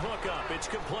Tyrell?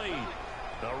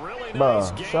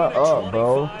 Bro, shut up,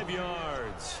 bro.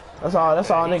 That's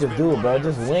all niggas do, bro.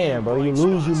 Just win, bro. You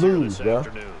lose, bro.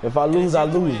 If I lose, I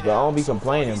lose, bro. I don't be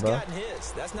complaining, bro.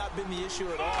 That's not been the issue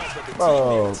at all, but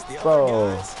the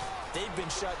bro. they've been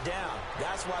shut down.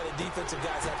 That's why the defensive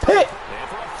guys have pick. And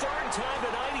for a third time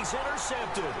tonight, he's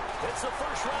intercepted. It's the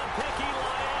first round pick,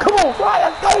 Eli. Come on, fly,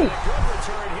 let's go. Good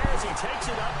return here as he takes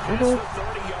it up past the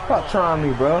 30-yard Stop trying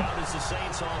me, bro.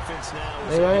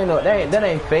 That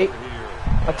ain't fake.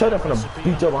 I told them from the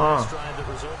beat your behind. That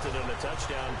resulted in a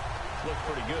touchdown. Looked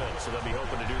pretty good, so they'll be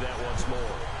hoping to do that once more.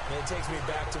 And it takes me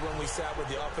back to when we sat with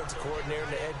the offensive coordinator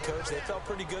and the head coach. They felt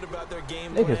pretty good about their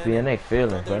game plan. Niggas be in their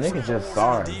feelings, bro. Niggas just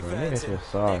sorry, bro. Niggas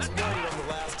just sorry, man.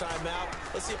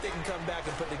 Let's see if they can come back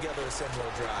and put together a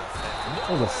similar drive.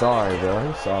 Niggas sorry, bro.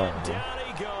 He's sorry, bro. Down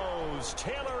he goes.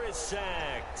 Taylor is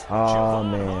sacked. Oh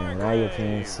man, now your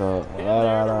team suck.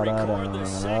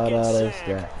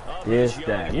 This,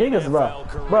 that. Niggas, bro.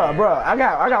 I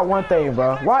got one thing,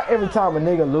 bro. Why every time a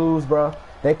nigga lose, bro,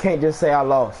 they can't just say I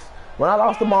lost? When I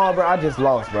lost them all, bro, I just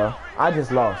lost, bro. I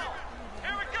just lost.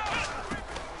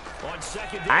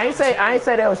 I ain't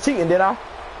say that was cheating, did I?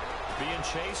 Being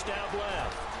chased out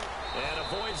left and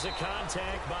avoids the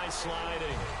contact by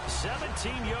sliding.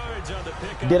 17 yards on the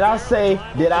pickup. Did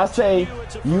I say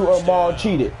you or Maul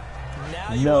cheated?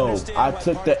 No, I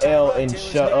took the L and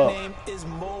shut up.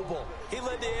 He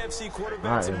led the AFC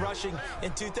quarterbacks in rushing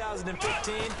in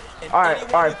 2015. All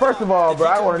right. First of all, bro,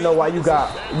 I want to know why you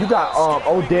got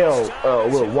Odell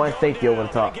with one safety over the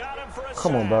top.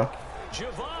 Come on, bro.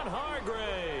 Javon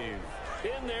Hargrave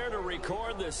in there to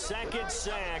record the second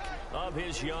sack of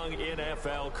his young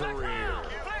NFL career.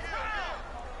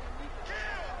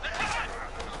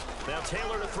 Now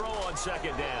Taylor to throw on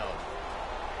second down.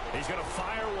 He's going to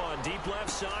fire one deep left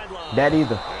sideline. That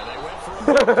either. And they went for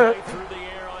a play through the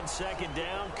air on second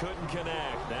down. Couldn't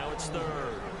connect. Now it's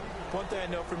third. One thing I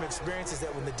know from experience is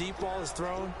that when the deep ball is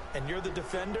thrown and you're the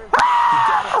defender, you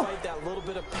got to fight that little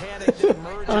bit of panic that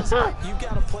emerges. You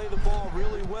got to play the ball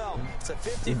really well. It's a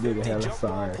 50-50 jump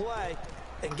ball play.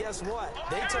 And guess what?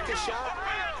 They took a shot.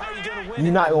 How are you going to win?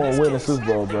 You're not going to win the Super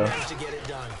Bowl, bro. To get it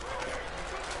done.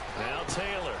 Now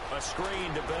Taylor, a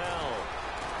screen to Bell.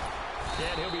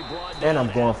 And he'll be brought down and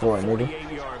I'm going for it, nigga.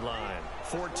 48-yard line.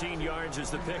 14 yards is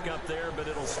the pickup there, but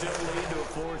it'll still lead to a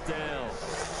fourth down.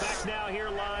 Back now here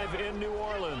live in New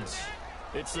Orleans.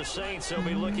 It's the Saints. They'll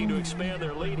be looking to expand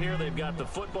their lead here. They've got the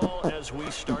football as we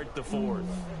start the fourth.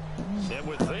 And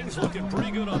with things looking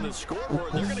pretty good on the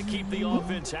scoreboard, they're going to keep the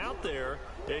offense out there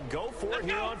and go for it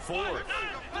here on fourth.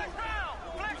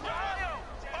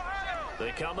 They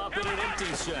come up in an empty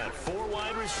set. 4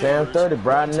 wide receivers. Sam 30,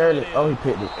 Brian early. Oh, he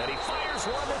picked it. And he fires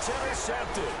one that's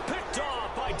intercepted. Picked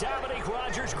off by Dominique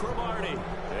Rodgers-Cromartie.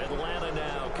 Atlanta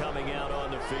now coming out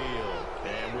on the field.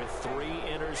 And with 3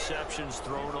 interceptions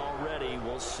thrown already,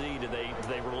 we'll see. Do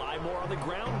they rely more on the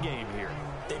ground game here?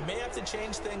 They may have to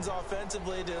change things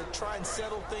offensively to try and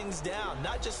settle things down,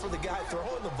 not just for the guy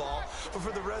throwing the ball, but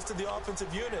for the rest of the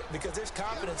offensive unit, because their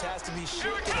confidence has to be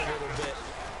shaken a little bit.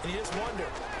 And you just wonder,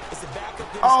 is the backup...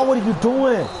 Oh, what are you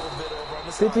doing?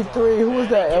 53, who was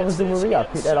that? That was the Marie. I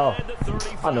picked that off.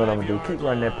 I know what I'm going to do. Keep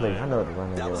running that play. I know what to run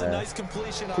that. That was a nice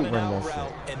completion keep on an running out that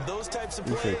route. shit. And those types of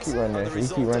You plays keep running that shit. You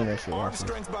keep running that shit. arm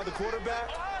strength by the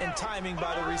quarterback and timing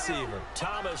by the receiver.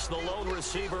 Thomas, the lone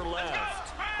receiver left.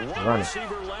 One Run it.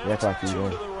 receiver left, That's like you 2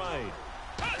 win. to the right.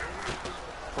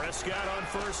 Prescott on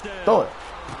first down. Throw it.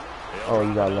 He'll Oh,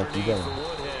 you got drop lucky underneath there. for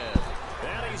Woodhead.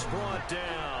 And he's brought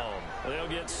down. They'll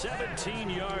get 17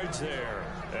 yards there.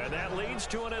 And that leads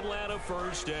to an Atlanta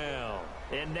first down.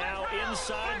 And now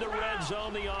inside the red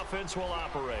zone, the offense will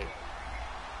operate.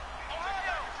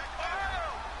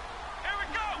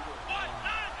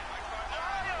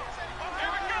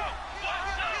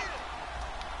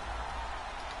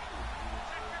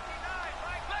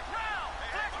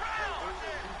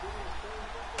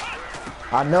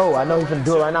 I know he can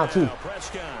do it right now, too.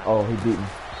 Oh, he beat me.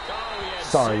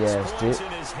 Sorry, ass, dude.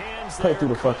 Play through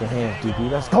the fucking hands, DB.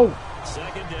 Let's go.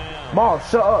 Ball,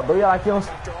 shut up, bro. Y'all like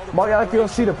you don't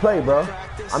see the play, bro.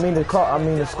 I mean the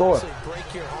score.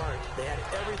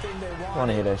 I want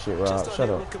to hear that shit, Rob. Shut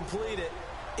up. Complete it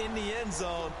in the end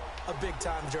zone, a big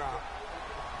time drop.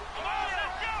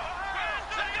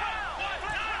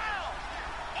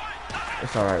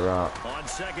 It's all right, Rob. On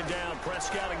second down,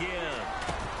 Prescott again.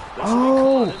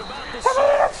 Oh,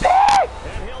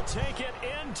 and he'll take it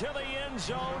into the end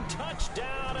zone.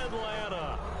 Touchdown,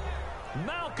 Atlanta.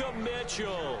 Malcolm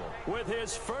Mitchell with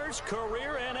his first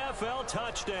career NFL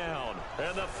touchdown.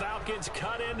 And the Falcons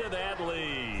cut into that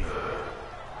lead.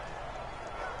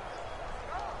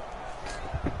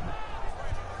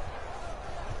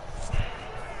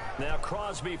 Now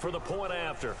Crosby for the point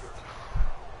after.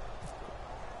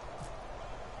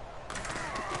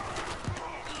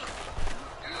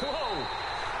 Whoa.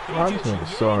 I'm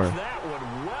just sorry. That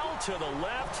one well to the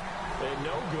left and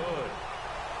no good.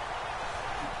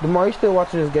 DeMar, you still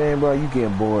watching this game, bro? You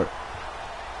getting bored.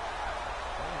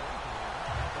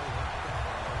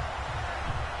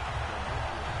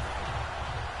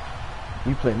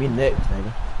 You play me next,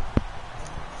 nigga.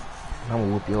 I'm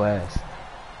gonna whoop your ass.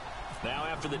 Now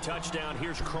after the touchdown,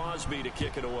 here's Crosby to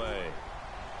kick it away.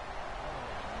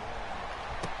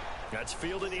 That's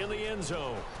fielded in the end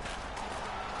zone.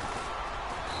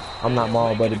 I'm not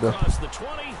Maul, buddy, bro. Across the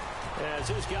 20, as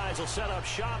his guys will set up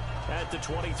shop at the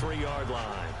 23-yard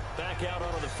line. Back out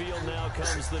onto the field now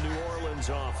comes the New Orleans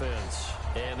offense.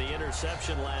 And the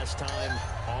interception last time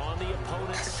on the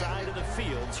opponent's side of the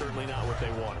field, certainly not what they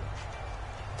wanted.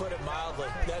 Put it mildly,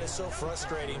 that is so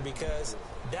frustrating because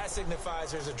that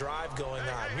signifies there's a drive going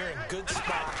on. You're in good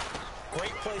spot.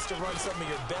 Great place to run some of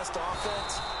your best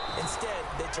offense. Instead,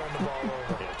 they turn the ball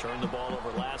over. Yeah, turned the ball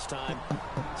over last time.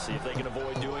 See if they can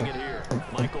avoid doing it here.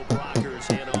 Michael Brockers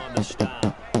in on the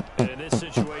stop. And in this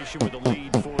situation with the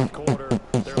lead fourth quarter,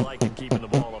 they're liking keeping the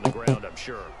ball on the ground, I'm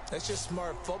sure. That's just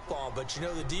smart football, but you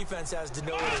know the defense has to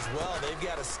know it as well. They've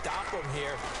got to stop them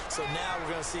here. So now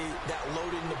we're going to see that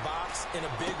loading the box in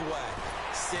a big way.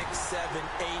 6, 7,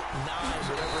 8, 9,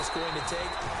 whatever it's going to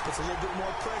take, puts a little bit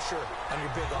more pressure on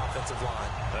your big offensive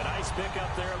line. A nice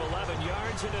pickup there of 11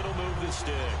 yards, and it'll move the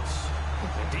sticks.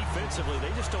 And defensively,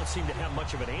 they just don't seem to have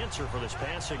much of an answer for this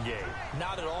passing game.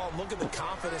 Not at all. Look at the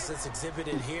confidence that's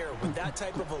exhibited here. With that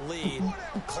type of a lead,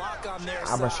 clock on their I'm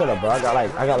side. gonna shut up, bro. I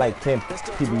got like 10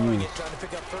 PBUs. Trying to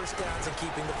pick up first downs and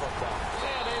keeping the football.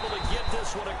 And able to get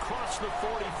this one across the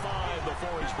 45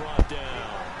 before he's brought down.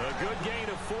 A good gain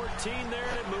of 14 there,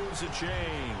 and it moves the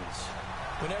chains.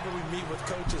 Whenever we meet with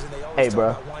coaches and they always Hey, talk bro,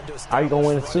 about wanting to how you gonna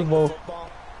win the establish Super Bowl? running the football,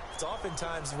 it's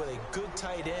oftentimes with a good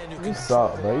tight end who You can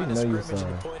suck, control bro. the You line of know you scrimmage and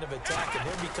suck. the point of attack, and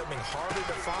they're becoming harder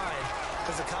to find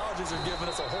because the colleges are giving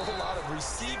us a whole lot of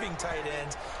receiving tight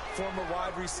ends, former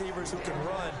wide receivers who can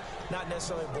run, not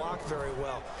necessarily block very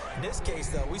well. In this case,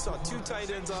 though, we saw 2 tight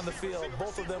ends on the field,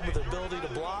 both of them with the ability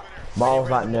to block. Maul's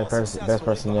not the best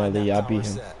person in the league. I beat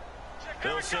him.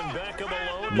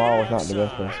 Maul's not the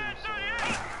best person.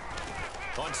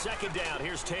 On second down,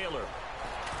 here's Taylor.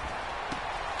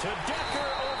 To Decker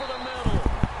over the middle.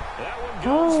 That one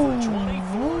goes for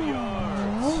 24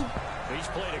 yards. He's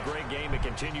played a great game. It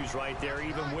continues right there,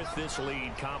 even with this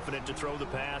lead. Confident to throw the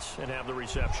pass and have the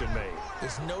reception made.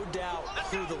 There's no doubt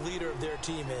who the leader of their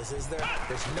team is there?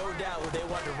 There's no doubt who they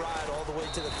want to ride all the way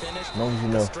to the finish. As long as you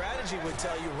know. The strategy would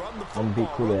tell you run the football, I'm gonna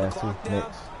be cool run the ass clock too. down.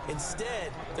 Next.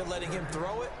 Instead, they're letting him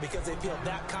throw it because they feel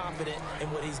that confident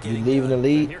in what he's getting. You leaving the And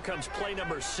lead? here comes play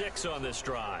number 6 on this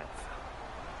drive.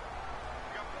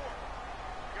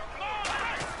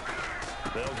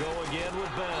 They'll go again with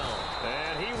Bell.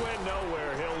 And he went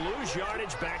nowhere. He'll lose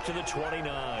yardage back to the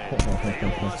 29.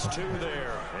 He lost 2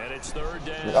 there. And it's 3rd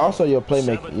down. Also, your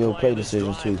playmaking, 7th your play of this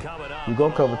decision drive too. coming up. You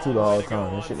gonna cover 2 the whole They go time.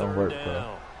 on That shit don't 3rd work, down.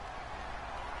 bro.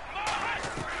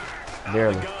 On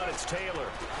Barely. the gun, it's Taylor.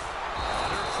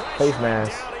 Face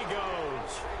mask. Down he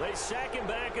goes. They sack him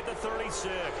back at the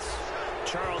 36.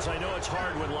 Charles, I know it's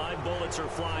hard when live bullets are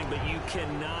flying, but you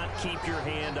cannot keep your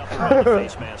hand up around the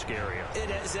face mask area. It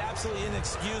is absolutely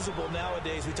inexcusable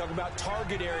nowadays. We talk about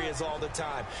target areas all the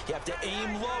time. You have to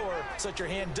aim lower so that your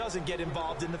hand doesn't get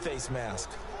involved in the face mask.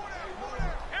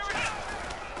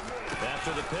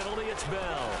 After the penalty, it's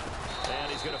Bell.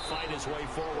 And he's going to fight his way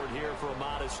forward here for a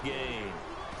modest gain.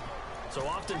 So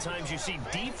oftentimes you see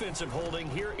defensive holding.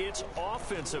 Here it's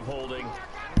offensive holding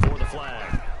for the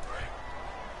flag.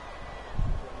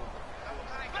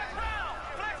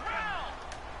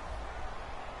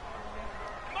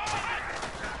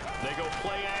 They go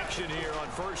play action here on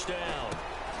 1st down.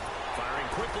 Firing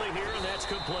quickly here, and that's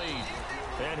complete.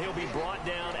 And he'll be brought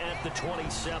down at the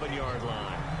 27-yard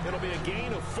line. It'll be a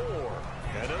gain of 4,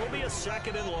 and it'll be a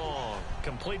 2nd and long.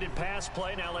 Completed pass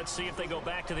play. Now let's see if they go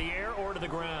back to the air or to the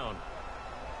ground.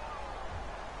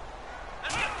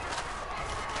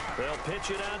 They'll pitch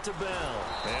it out to Bell,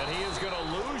 and he is going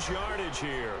to lose yardage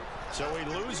here. So he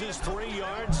loses 3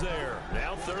 yards there.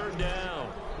 Now 3rd down.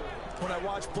 When I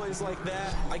watch plays like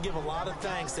that, I give a lot of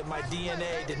thanks that my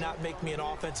DNA did not make me an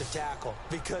offensive tackle,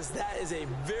 because that is a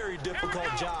very difficult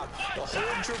job. To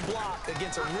hold your block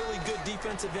against a really good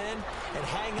defensive end and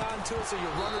hang on to it so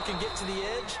your runner can get to the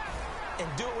edge and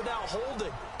do it without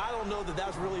holding. I don't know that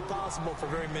that's really possible for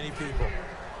very many people.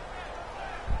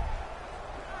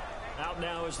 Out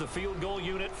now is the field goal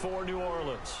unit for New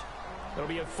Orleans. It'll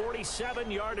be a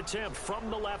 47-yard attempt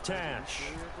from the left hash.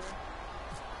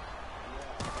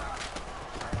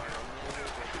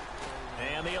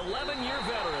 And the 11-year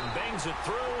veteran bangs it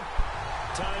through.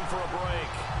 Time for a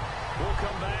break. We'll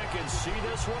come back and see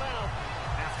this one out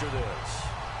after this.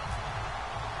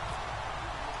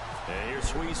 And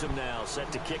here's Sweezum now,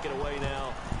 set to kick it away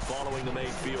now, following the made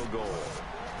field goal.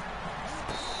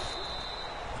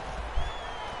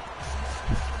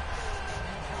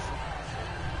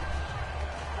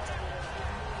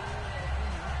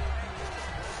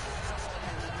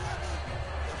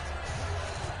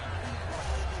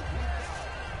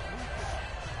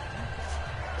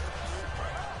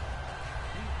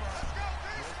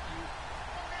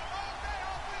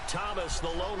 Thomas, the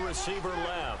lone receiver,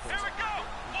 left. Here we go.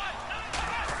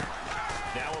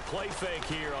 Now a play fake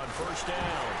here on 1st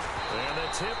down. And the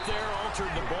tip there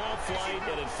altered the ball flight,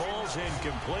 and it falls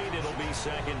incomplete. It'll be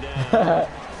 2nd down.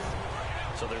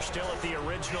 So they're still at the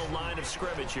original line of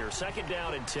scrimmage here. 2nd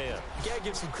down and 10. You got to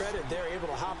give some credit. They're able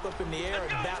to hop up in the air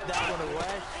and bat that one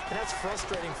away. And that's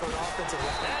frustrating for an offensive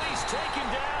line. And he's taken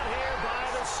down here by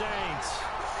the Saints.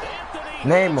 Anthony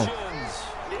Name him.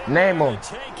 Hitchens. Name him.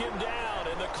 Take him down,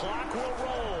 and the clock will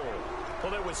roll.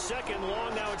 Well, it was 2nd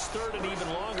long. Now it's 3rd and even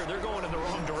longer. They're going in the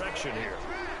wrong direction here.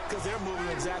 Because they're moving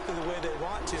exactly the way they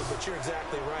want to, but you're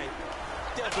exactly right.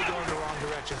 Definitely going the wrong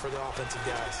direction for the offensive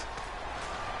guys.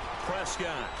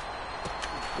 Prescott.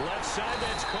 Left side,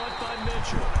 that's caught by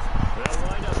Mitchell. They'll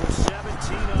wind up with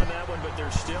 17 on that one, but they're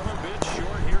still a bit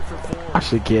short here for 4. I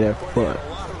should get a Well, foot. a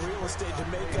lot of real estate to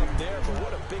make up there, but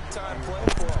what a big-time play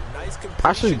for them. Nice completion.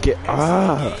 I should get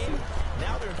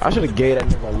I should have gave that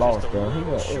nigga a loss, bro. He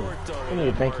got I need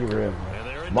to thank you real,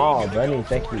 bro. Mom, bro, I need to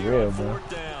thank you real, bro.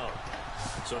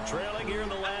 So trailing here in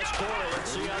the last quarter,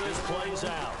 let's see how this plays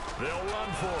out. They'll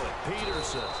run for it.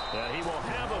 Peterson. He will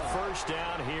have a 1st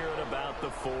down here at about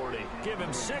the 40. Give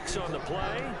him 6 on the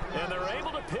play, and they're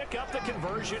able to pick up the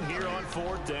conversion here on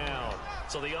 4th down.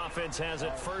 So the offense has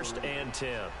it 1st and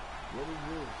 10.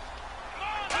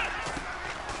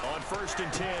 On 1st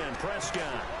and 10,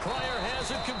 Prescott. Pryor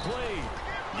has it complete.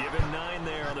 Give him 9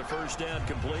 there on the 1st down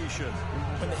completion.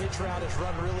 When the hitch route is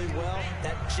run really well,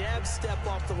 that jab step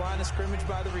off the line of scrimmage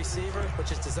by the receiver,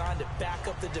 which is designed to back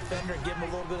up the defender and give him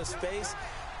a little bit of space,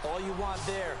 all you want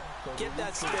there, get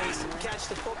that space, catch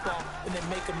the football, and then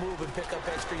make a move and pick up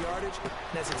extra yardage. And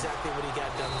that's exactly what he got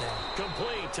done there.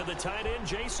 Complete to the tight end,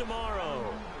 Jason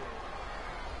Morrow.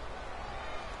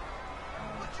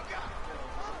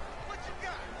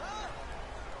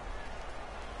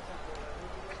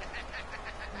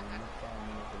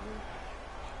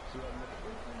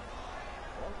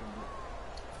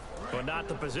 But not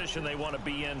the position they want to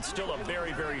be in. Still a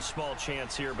very, very small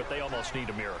chance here, but they almost need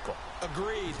a miracle.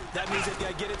 Agreed. That means if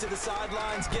they get it to the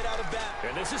sidelines, get out of bounds.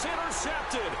 And this is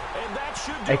intercepted, and that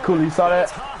should do Hey, cool, you saw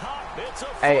that? It's a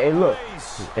Hey, look.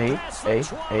 race. Hey. And he is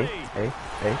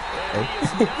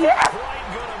not quite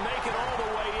going to make it all the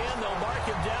way in. They'll mark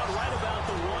him down right about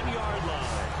the 1-yard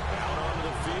line. Out onto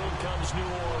the field comes New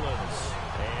Orleans.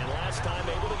 And last time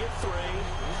able to get 3.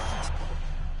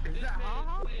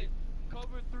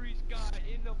 Cover 3 Sky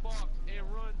in the box and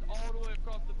runs all the way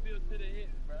across the field to the hit,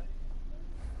 bro.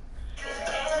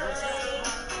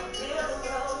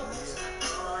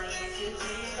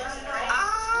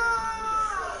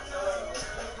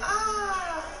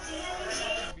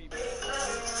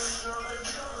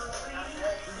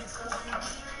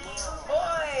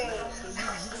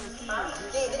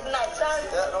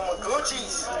 Yeah, them are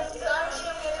Gucci's.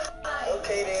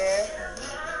 Okay then,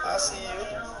 I see you.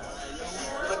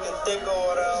 Looking thick or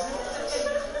whatever.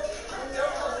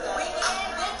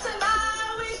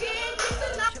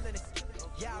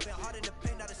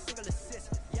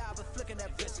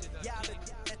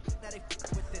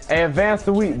 Hey, advance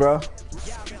the week, bro.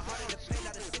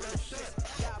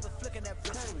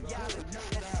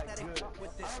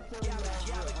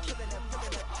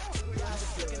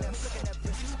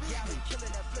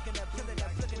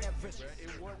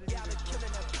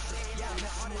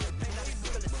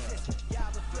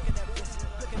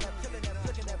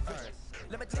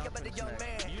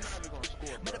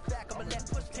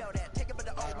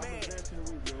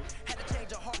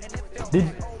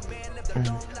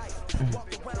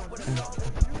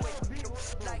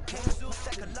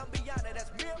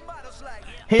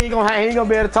 He ain't gonna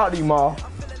be able to talk to you, Ma.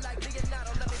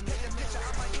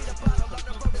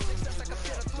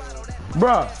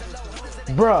 Bruh.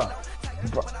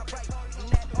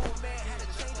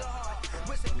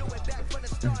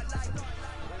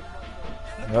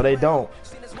 No, they don't.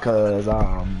 Cause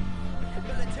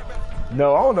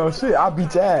no, I don't know shit. I'll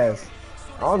beat your ass.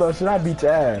 I don't know shit. I beat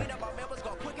your ass.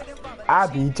 I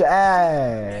beat your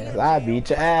ass.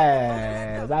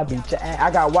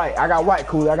 I got white.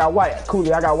 Cooley. I got white.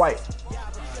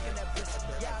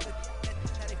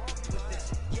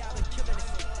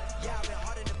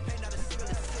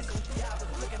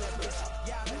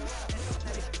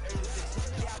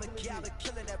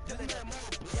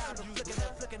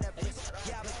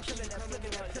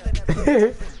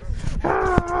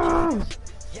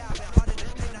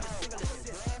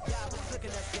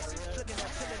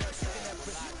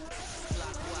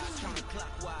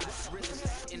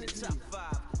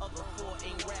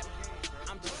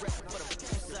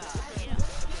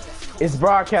 It's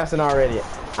broadcasting already.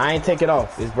 I ain't take it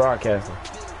off. It's broadcasting.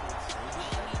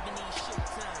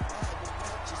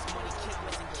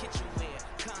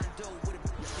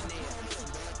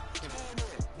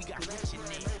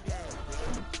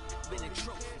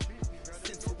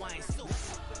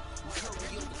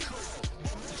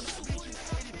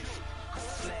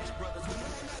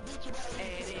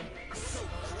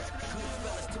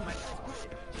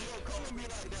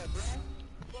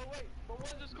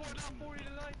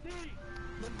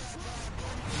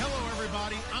 Hello,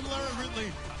 everybody. I'm Larry Ridley.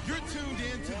 You're tuned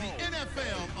in to the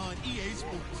NFL on EA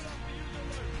Sports.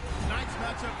 Tonight's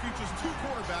matchup features 2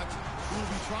 quarterbacks who will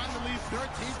be trying to lead their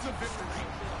team to victory.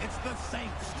 It's the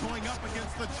Saints going up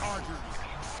against the Chargers.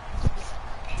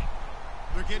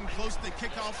 They're getting close to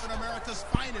kickoff in America's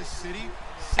finest city.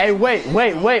 Hey, wait.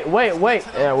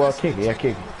 Yeah, well, kick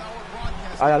it.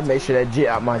 I gotta make sure that J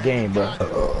out my game, bro.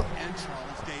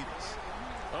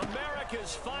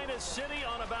 America's finest city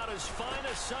on about as fine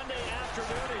a Sunday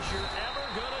afternoon as you're ever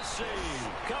gonna see.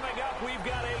 Coming up, we've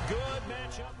got a good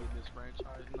matchup.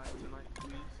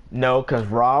 No, cause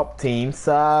Rob team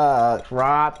sucks.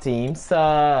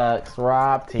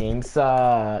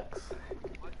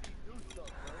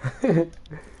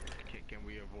 Can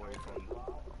we avoid from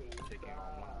taking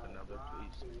on one another,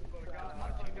 please? Because my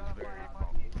team is very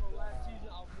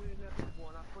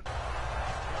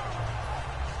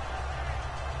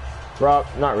Rob,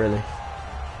 not really.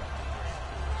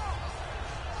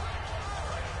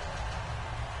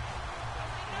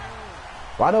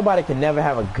 Why nobody can never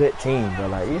have a good team, bro?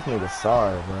 Like, these niggas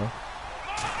sorry, bro.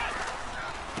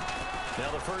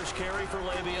 Now the first carry for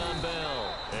Le'Veon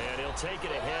Bell, and he'll take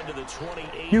it ahead to the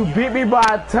 28. You beat me by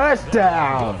a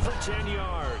touchdown. Good for 10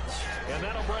 yards, and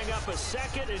that'll bring up a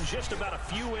second in just about a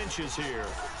few inches here.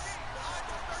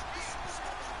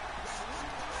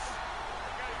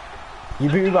 You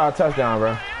beat me by a touchdown,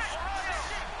 bro.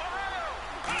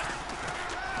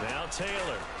 Now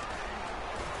Taylor.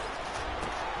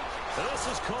 This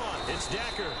is caught. It's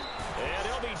Decker. And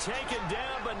he'll be taken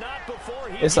down, but not before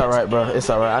he It's all right, bro. It's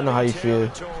all right. I know how you feel.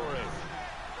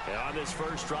 And on this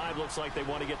first drive, looks like they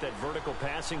want to get that vertical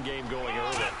passing game going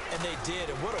early. And they did,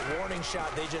 and what a warning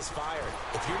shot they just fired.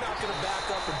 If you're not going to back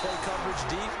up and play coverage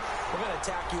deep, we're going to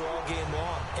attack you all game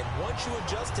long. And once you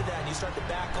adjust to that and you start to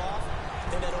back off,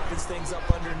 then that opens things up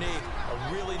underneath. A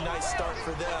really nice start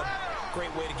for them.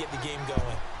 Great way to get the game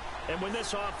going. And when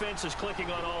this offense is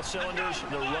clicking on all cylinders,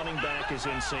 the running back is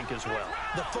in sync as well.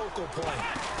 The focal point.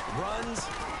 Runs,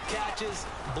 catches,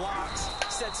 blocks,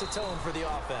 sets the tone for the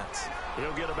offense.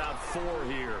 He'll get about 4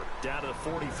 here, down to the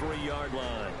 43-yard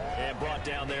line. And brought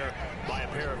down there by a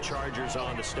pair of Chargers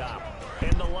on the stop.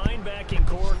 And the linebacking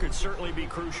core could certainly be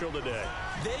crucial today.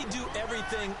 They do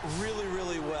everything really,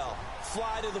 really well.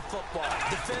 Fly to the football,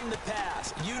 defend the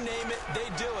pass, you name it, they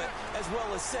do it, as well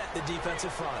as set the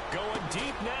defensive front. Going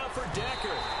deep now for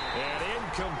Decker. And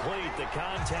incomplete. The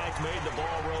contact made the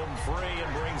ball roam free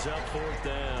and brings up 4th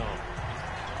down.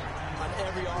 On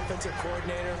every offensive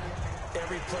coordinator,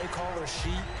 every play caller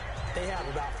sheet, they have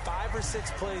about 5 or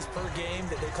 6 plays per game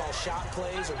that they call shot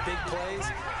plays or big plays,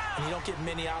 and you don't get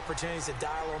many opportunities to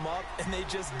dial them up, and they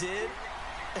just did,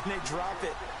 and they drop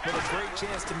it with a great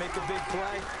chance to make a big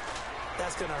play.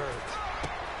 That's going to hurt.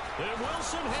 And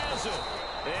Wilson has it.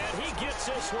 And he gets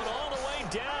this one all the way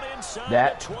down inside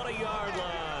the 20-yard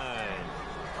line.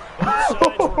 Both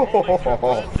sides were holding their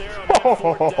breath there on that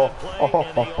 4th down play,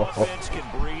 and the offense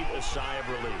can breathe a sigh of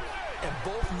relief. And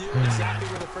both knew exactly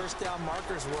where the first down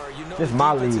markers were. You know, this is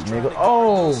my league, nigga.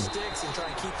 Oh. Sticks and try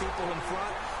and keep people in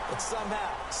front. But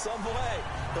somehow, some way,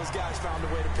 those guys found a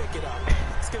way to pick it up.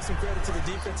 Let's give some credit to the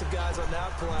defensive guys on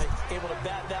that play. Able to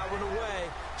bat that one away.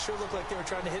 Sure looked like they were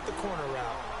trying to hit the corner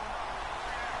route.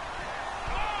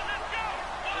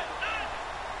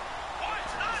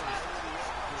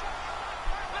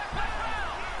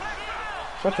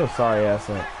 Shut your sorry ass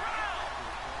up.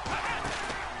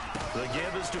 The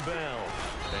give is to Bell.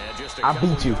 And just a I couple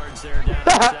beat you. yards there down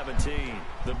to 17.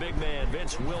 The big man,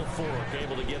 Vince Wilfork,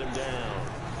 able to get him down.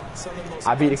 Some of the most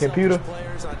I beat the computer.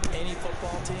 Players on any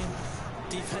football team,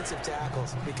 defensive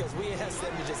tackles, because we ask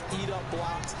them to just eat up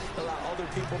blocks, allow other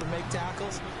people to make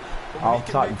tackles. I'll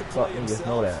talk you fucking just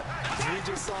know that. As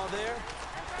we just saw there,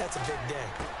 that's a big day.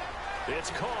 It's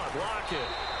caught, block it.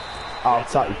 I'll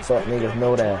talk you fuck niggas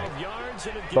know that.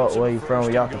 Fuck where you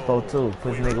from, y'all can vote too.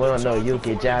 Pussy nigga, we don't know you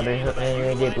get job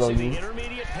and get blow you.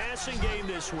 Intermediate passing game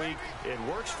this week. It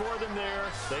works for them there.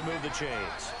 They move the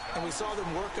chains. And we saw them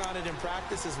work on it in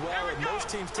practice as well. And most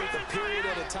teams take a period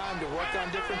at a time to work on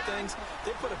different things.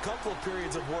 They put a couple of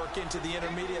periods of work into the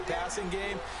intermediate passing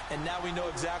game, and now we know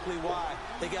exactly why.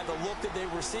 They got the look that they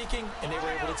were seeking, and they were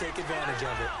able to take advantage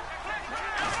of it.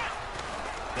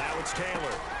 Now it's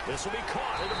Taylor. This will be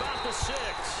caught at about the 6.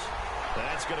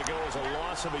 That's going to go as a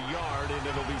loss of a yard, and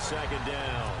it'll be 2nd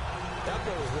down. That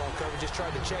play was well covered. Just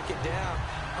tried to check it down.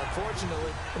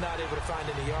 Unfortunately, we're not able to find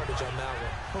any yardage on that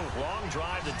one. Long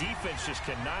drive. The defense just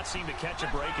cannot seem to catch a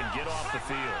break and get off the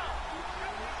field.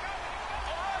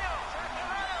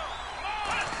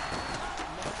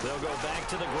 They'll go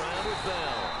back to the ground with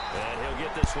Bell. And he'll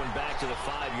get this one back to the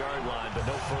 5-yard line, but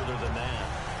no further than that.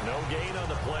 No gain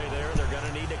on the play there. They're going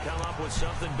to need to come up with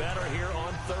something better here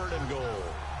on 3rd and goal.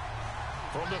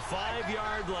 From the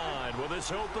 5-yard line, will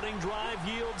this opening drive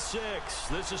yield 6?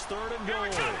 This is 3rd and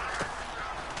goal.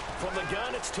 From the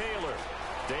gun, it's Taylor.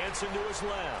 Dancing to his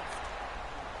left.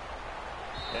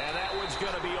 And that one's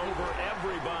going to be over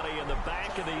everybody in the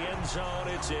back of the end zone.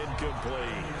 It's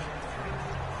incomplete.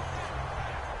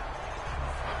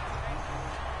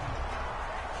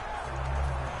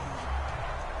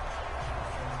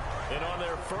 And on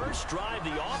their first drive,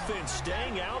 the offense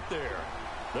staying out there.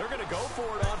 They're going to go for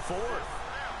it on 4th.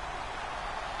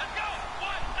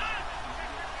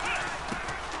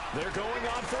 They're going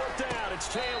on 4th down.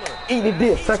 It's Taylor. Eat the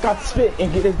dick, suck out the spit,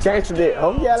 and get this gangster dick.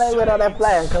 Hope y'all ain't with all that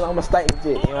flag, cause I'm a stank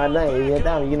shit. You know what I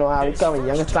mean? You know how we coming,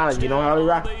 young and silent. You know how we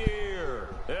rock.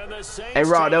 Hey,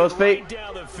 Rod, that was fake.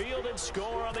 Down the field and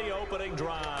score on the opening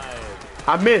drive.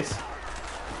 I missed.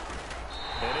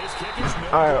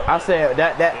 All right, I said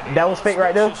that was fake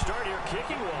right there. Start here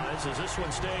kicking wise as this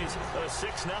one stays a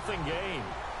 6-0 game.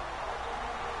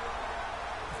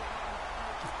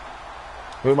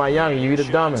 With my young, you the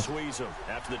dumbest.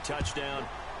 After the touchdown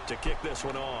to kick this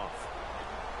one off.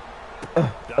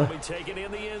 That'll be taken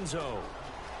in the end zone.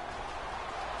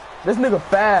 This nigga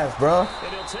fast, bro.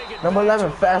 Number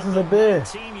 11, fast as a bitch.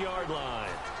 18-yard line.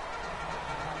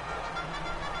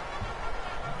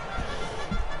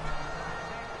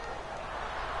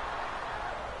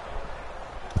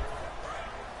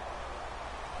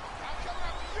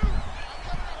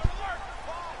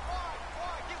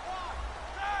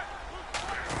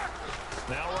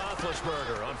 Now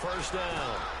Roethlisberger on first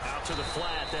down. Out to the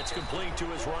flat. That's complete to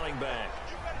his running back.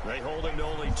 They hold him to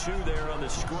only 2 there on the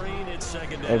screen. It's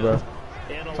second down. Hey, bro.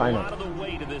 And a lot of the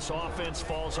weight of this offense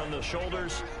falls on the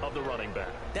shoulders of the running back.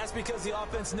 That's because the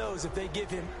offense knows if they give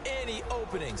him any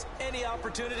openings, any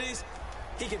opportunities,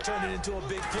 he can turn it into a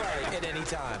big play at any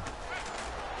time.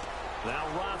 Now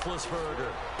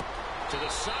Roethlisberger to the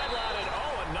sideline, and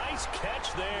oh, a nice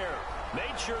catch there.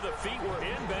 Made sure the feet were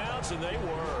inbounds, and they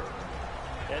were.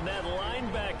 And that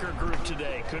linebacker group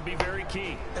today could be very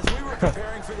key. As we were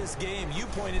preparing for this game, you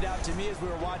pointed out to me as we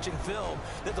were watching film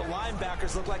that the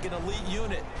linebackers look like an elite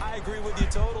unit. I agree with you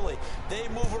totally. They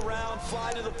move around,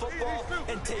 fly to the football,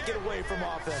 and take it away from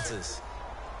offenses.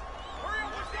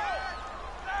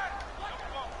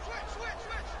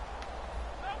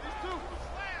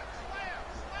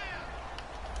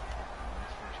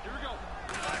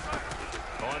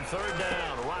 On third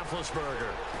down,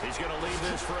 Roethlisberger. He's going to leave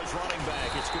this for his running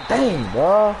back. It's complete. Dang,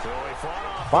 bro. So he fought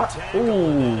off What? the tackle,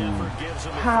 and that effort gives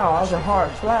him the How? That was a first hard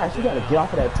first flash. You got to get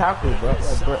off of that tackle, bro.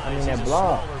 That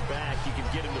block. Back. You can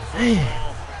get him to football.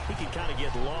 He can kind of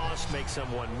get lost, make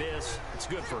someone miss. It's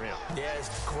good for him. Yeah, it's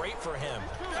great for him.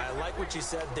 I like what you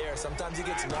said there. Sometimes he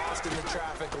gets lost in the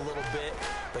traffic a little bit,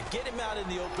 but get him out in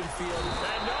the open field.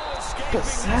 And no escaping Good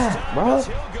this sack, time bro. as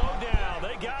he'll go down.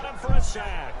 They got him for a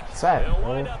sack. Sack, They'll bro.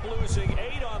 wind up losing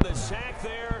 8 on the sack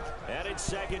there, and it's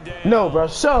second down. No, bro.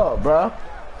 Shut up, bro.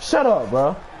 Shut up,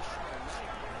 bro.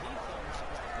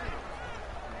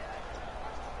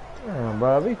 Damn,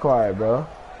 bro. Be quiet, bro.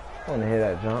 I want to hear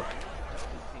that jump.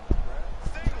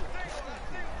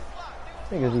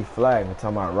 Niggas be flagging and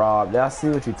talking about Rob. I see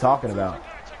what you're talking about.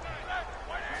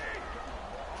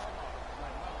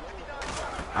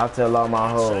 I'll tell all my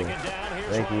hoes.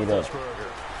 They can eat up.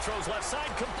 Throws left side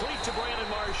complete to Brandon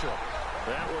Marshall.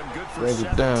 That one good for Break it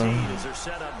 17 down. as they're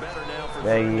set up better now for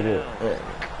They third eat it. down. Yeah.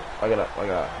 Back it up. Back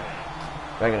it up.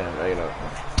 Back it up. Back it up.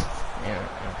 Yeah.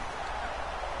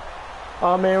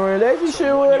 I'm in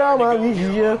relationship with all my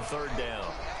bitches. Third down.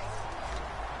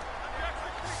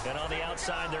 And on the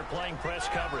outside, they're playing press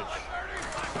coverage.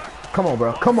 Come on,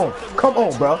 bro. Come on. Come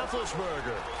on, bro.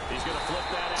 Roethlisberger. He's going to flip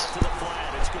that out to the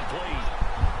flat. It's complete.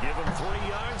 Give him 3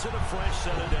 yards and a fresh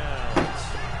set of downs.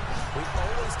 We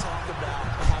always talk about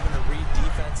having to read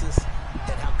defenses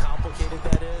and how complicated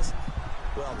that is.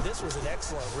 Well, this was an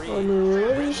excellent read. I'm in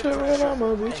relationship with all my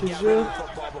And bitches, got rid of yeah. the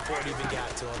football before it even got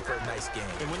to him for a nice game.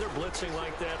 And when they're blitzing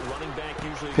like that, running back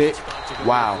usually Pick. gets spot to go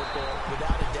Wow. to the football.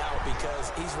 Without a doubt,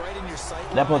 because he's right in your sight.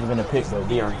 That must have been a pick, though,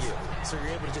 be near honest. you. So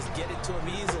you're able to just get it to him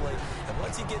easily. And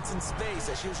once he gets in space,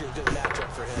 that's usually a good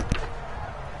matchup for him.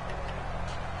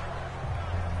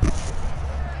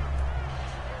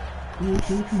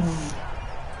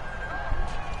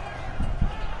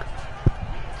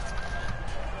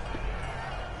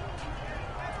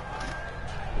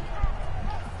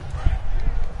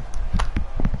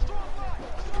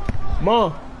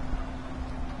 Mom.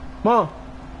 Mom.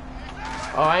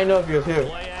 Oh, I didn't know if you was here.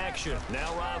 Play action. Now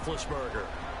Roethlisberger.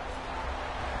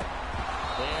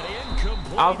 And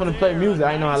incomplete. I was gonna play music.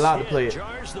 I didn't know I was allowed to play it.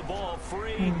 Jars the ball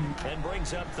free and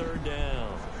brings up third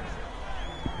down.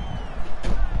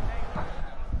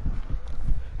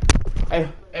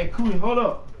 Hey, Cooey, hold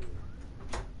up.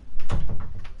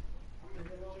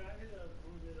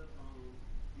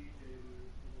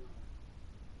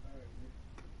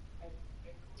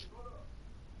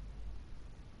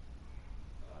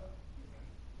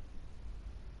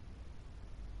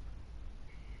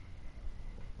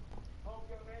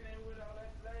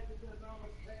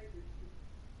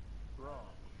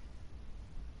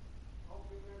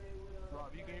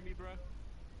 Rob, you can hear me, bro?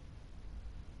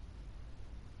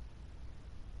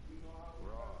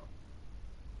 Rob.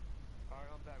 Alright,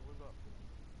 I'm back. What's up?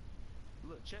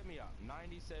 Look, check me out.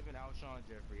 97 Alshon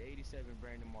Jeffrey, 87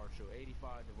 Brandon Marshall,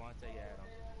 85 Devontae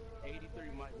Adams,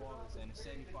 83 Mike Wallace, and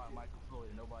 75 Michael Floyd,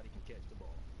 and nobody can catch the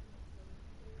ball.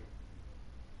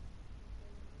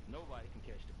 Nobody can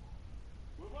catch the ball.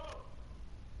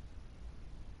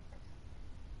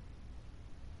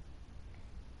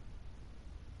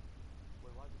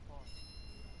 Wait, why'd you pause?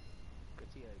 Cause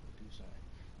he had to go do something.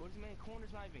 But this man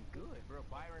corner's not even good, bro.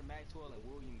 Byron Maxwell and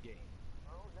William Gay.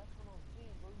 Bro, that's what I'm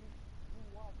saying, bro. You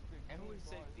watch the And who is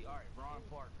safety? All right, Ron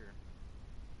Parker.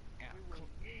 Yeah,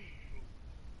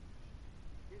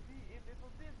 If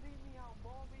a bitch beat me out,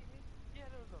 ball beat me, yeah,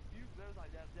 there was a few, there's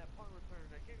like that punt return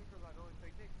that came because I know his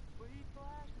technique, but he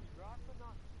flashed me, bro. I could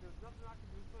not, there's nothing I can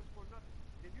do for nothing.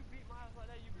 If you beat my ass like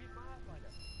that, you beat my ass like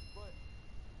that.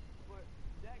 But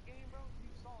that game, bro,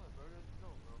 you saw it, bro.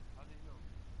 No, bro, I didn't know.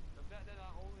 The fact that I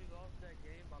only lost that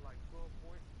game by like 12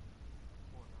 points,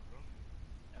 come on now, bro.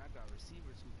 and I got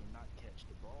receivers who cannot catch. catch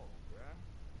the ball, bruh.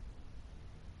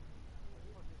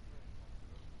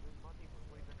 My team was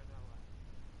way better than that last.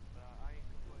 I ain't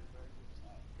complaining, bro. It was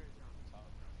straight down.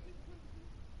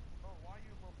 Oh, why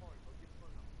you in my party, bro? Get the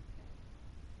fuck out.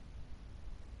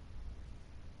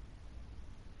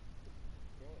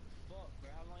 Bro, what the fuck,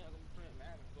 bro? How long y'all gonna be playing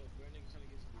Madden for, bro? Niggas trying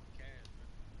to get some cash, bro.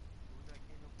 We got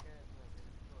Kingdom Cash, man.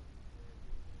 Fuck.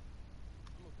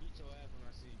 I'm gonna beat your ass when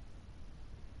I see you.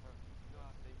 You know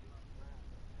I say this round.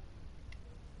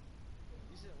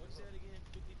 You said, what you said again?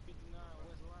 5059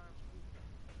 West Lime Street?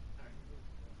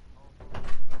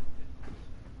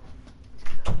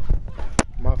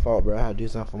 My fault, bro. I had to do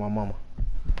something for my mama.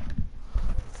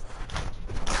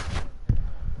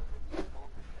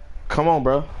 Come on,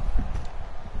 bro.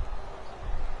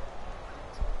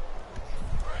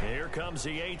 Here comes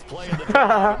the 8th play of the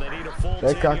drive. They need a full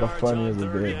 10 yards funny on as a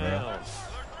third bit, down.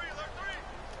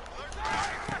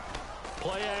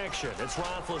 Play action. It's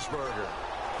Roethlisberger.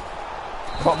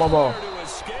 Caught my ball. To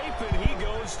escape, and he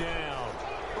goes down.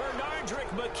 Bernardrick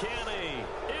McKinney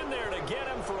in there to get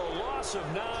him for a loss of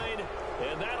 9,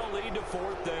 and that'll lead to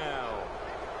 4th down.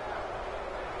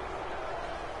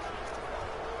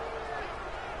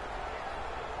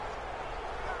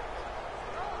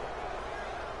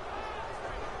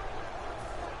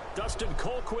 Dustin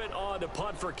Colquitt on to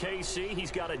punt for KC. He's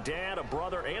got a dad, a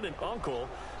brother, and an uncle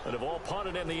that have all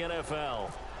punted in the NFL.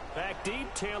 Back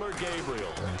deep, Taylor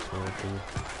Gabriel.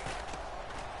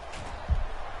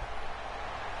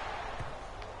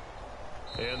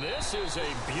 And this is a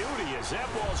beauty as that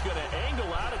ball's going to angle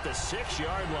out at the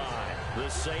 6-yard line. The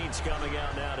Saints coming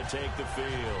out now to take the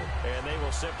field. And they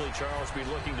will simply, Charles, be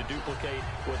looking to duplicate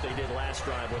what they did last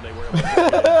drive when they were able to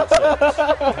get it to 6.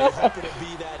 They hope it'll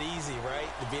be that easy, right?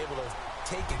 To be able to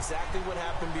take exactly what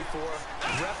happened before,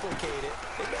 replicate it.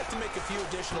 They've got to make a few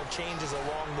additional changes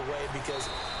along the way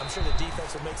because I'm sure the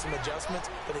defense will make some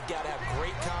adjustments, but they've got to have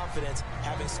great confidence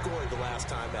having scored the last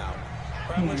time out.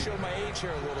 I'm going to show my age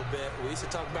here a little bit. We used to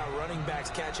talk about running backs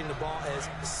catching the ball as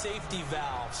safety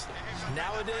valves.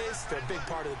 Nowadays, they're a big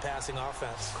part of the passing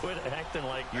offense. Quit acting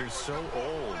like you're so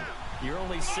old. You're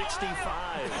only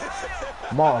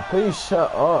 65. Mom, please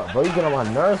shut up, bro. You get on my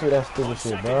nerves with that stupid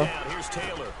shit, bro. Here's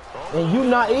Taylor. And you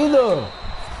not either.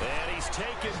 And he's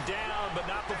taken down, but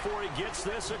not before he gets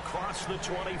this across the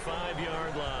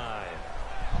 25-yard line.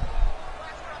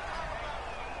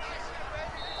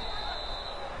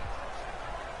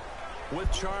 With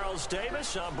Charles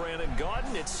Davis, I'm Brandon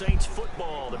Gaudin. It's Saints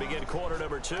football to begin quarter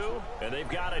number 2, and they've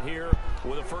got it here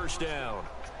with a first down.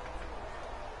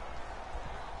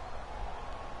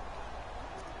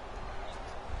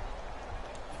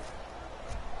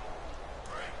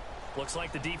 Looks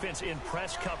like the defense in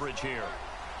press coverage here.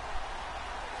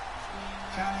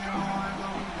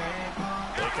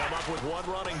 They come up with one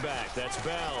running back. That's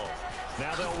Bell.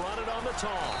 Now they'll run it on the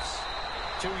toss.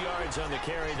 2 yards on the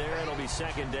carry there. It'll be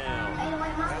second down.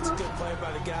 That's a good play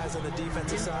by the guys on the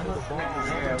defensive side of the ball.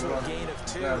 Helping to a gain of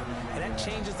 2. And that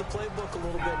changes the playbook a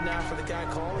little bit now for the guy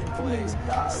calling plays.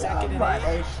 Second and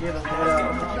 8.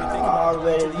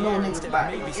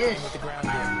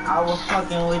 I was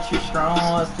fucking with you strong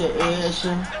as the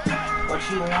issue. What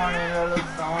you wanted a little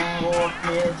song or a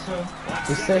picture.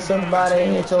 You said somebody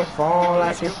hit your phone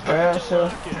like it's special.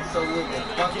 So with the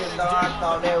fucking dog, I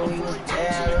thought that we was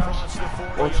better.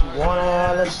 What you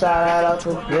wanted, a shout out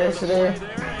of publicity.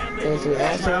 And you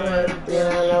actually did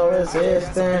no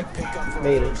resistance.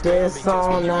 Made a diss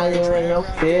song, now you in your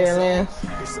feelings.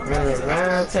 Running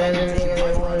around telling niggas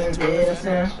they wanna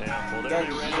listen. Got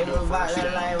to give about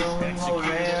that life when we more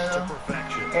real.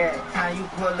 Every time you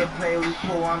pull the play, we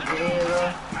pull on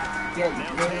bigger. Get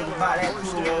niggas about that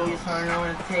too, where we turn on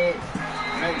the text.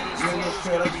 Niggas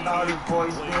tell us all these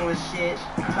boys doing shit.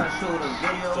 Try to shoot a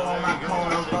video on my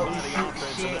corner, but we shoot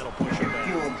shit.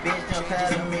 You a bitch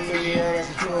inside of me, yeah,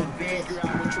 that's you a bitch.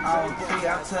 I don't see, I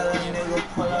tell a nigga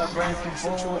pull up, bring some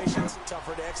food. Situations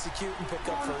tougher to execute and pick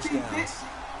up first downs.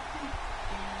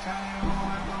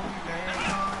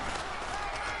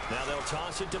 Now they'll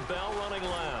toss it to Bell running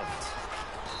left.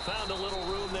 Found a little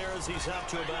room there as he's up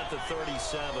to about the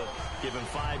 37. Give him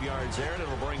 5 yards there, and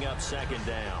it'll bring up second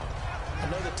down. I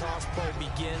know the toss play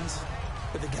begins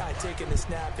with the guy taking the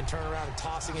snap and turning around and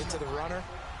tossing it to the runner.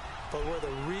 But where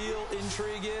the real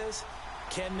intrigue is,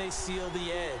 can they seal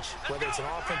the edge? Whether it's an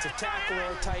offensive tackle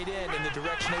or a tight end in the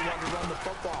direction they want to run the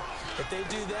football. If they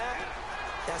do that,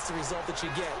 that's the result that you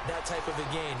get, that type of a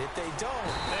gain. If they don't...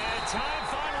 And time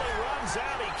finally runs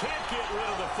out. He can't get rid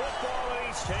of the football, and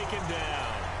he's taken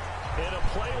down. And a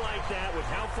play like that, with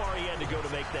how far he had to go to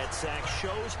make that sack,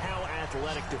 shows how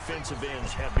athletic defensive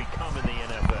ends have become in the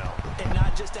NFL. And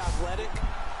not just athletic,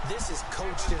 This is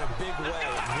coached in a big way.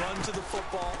 Run to the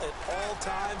football at all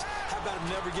times. How about him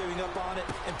never giving up on it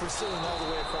and pursuing all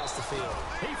the way across the field?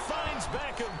 He finds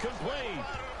Beckham complete.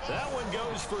 That one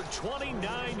goes for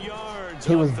 29 yards.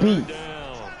 He was beat.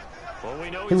 Down. Well,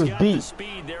 we know He was got beat. the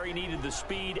speed there. He needed the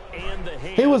speed and the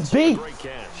hands. He was beat. Great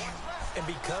catch. And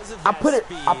because of I that put it.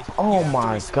 speed, Oh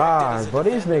my God, bro!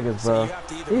 These niggas, bro.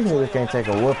 These niggas can't take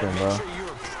a whooping, bro.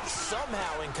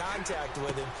 Somehow in contact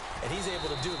with him, and he's able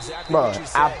to do exactly Bro, what you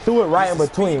said. I threw it right in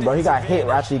between, bro. He got hit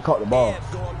right after he caught the ball.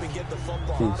 Go up and get the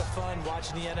football. A lot of fun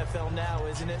watching the NFL now,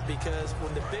 isn't it? Because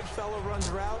when the big fella runs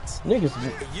routes, Niggas.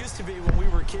 it used to be when we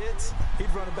were kids,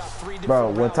 he'd run about 3 different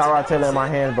Bro, when routes. Tyrod Taylor in my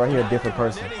hands, bro, he a different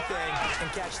person. Anything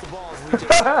and catch the balls. We just a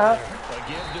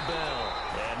give to Bell.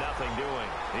 And nothing doing.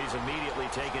 He's immediately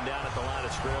taken down at the line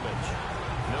of scrimmage.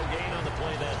 No gain on the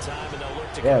play that time, and they'll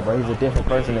look to Yeah, bro, he's a different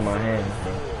person in my hands,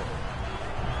 bro.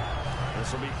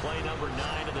 This will be play number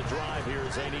 9 of the drive here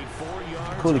as they need 4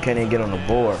 yards. Cooley can't even get on the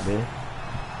board, man.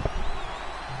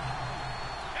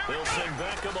 They'll send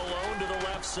Beckham alone to the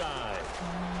left side.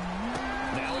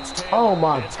 Now it's Taylor. Oh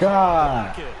my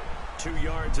God. 2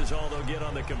 yards is all they'll get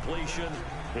on the completion.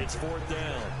 It's 4th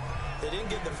down. They didn't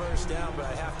get the first down, but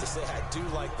I have to say I do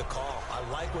like the call. I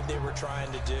like what they were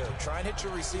trying to do. Try and hit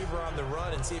your receiver on the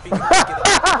run and see if he can pick it up,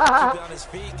 keep it on his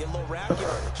feet, get a little rack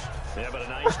yardage. Yeah, but a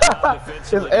nice job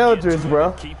defensively. It's Eldridge,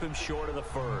 bro. Keep him short of the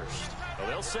first. Well,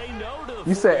 they'll say no to the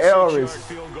You said 46-yard Eldridge.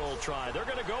 field goal try. They're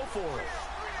going to go for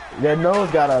it. That nose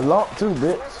got a lump too,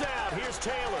 bitch. First down. Here's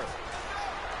Taylor.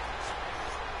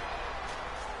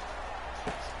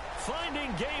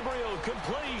 Finding Gabriel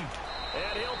complete.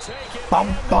 And he'll take it.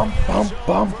 Bum bum bum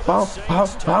bum bum bum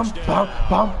bum bum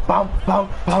bum bum bum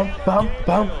bum bum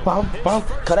bum bum bum.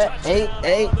 Cut that. Hey.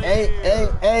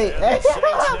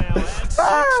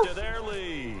 To their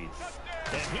lead.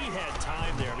 And he had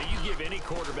time there. I mean, you give any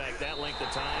quarterback that length of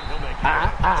time, he'll make it.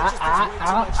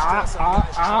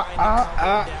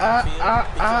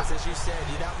 Because as you said,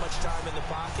 you that much time in the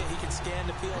pocket, he can scan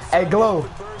the field. Hey, Glow.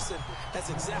 That's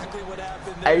exactly what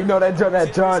happened there. Hey, you know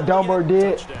that John Dunmore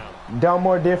did?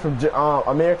 Dunmore did from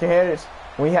American Heritage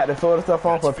when he had to throw the stuff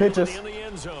on for pictures.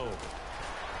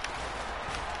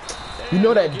 You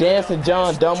know that dance that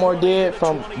John Dunmore did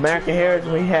from American Heritage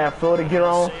when he had Florida gear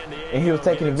on and he was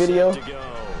taking the video?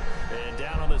 And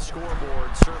down on the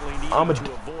scoreboard, certainly needing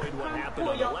to avoid what happened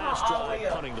on the last drive,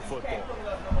 punting the football.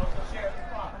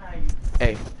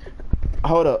 Hey,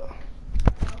 hold up.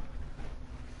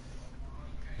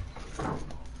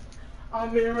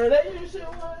 I'm in relationship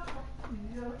with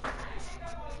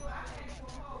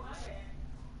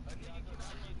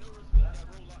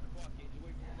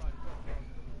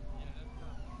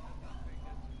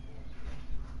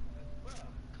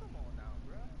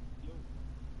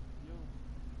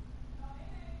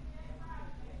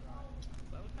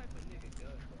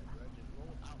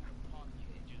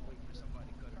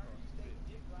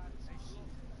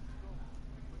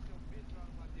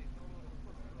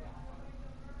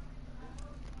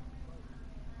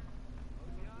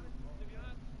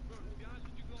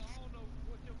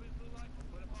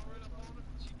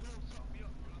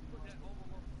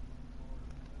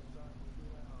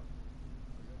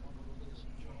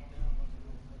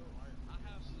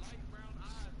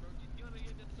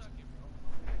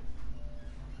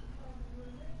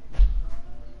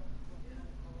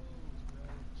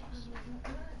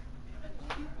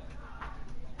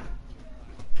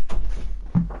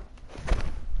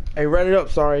Hey, run it up,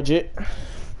 sorry, Jit.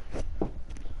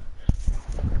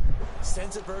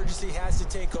 Sense of urgency has to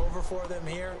take over for them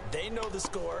here. They know the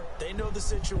score. They know the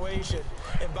situation.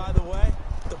 And by the way,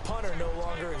 the punter no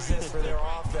longer exists for their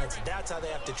offense. That's how they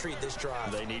have to treat this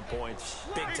drive. They need points.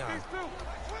 Big time.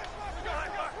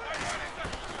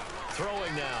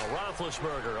 Throwing now,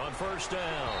 Roethlisberger on first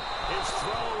down. His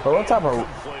throw Bro, what type of...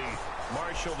 incomplete.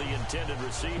 Marshall, the intended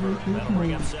receiver. That'll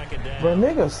bring up second down. Bro,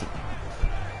 niggas.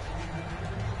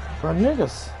 Bro,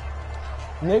 niggas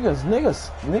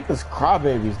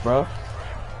crybabies, bro.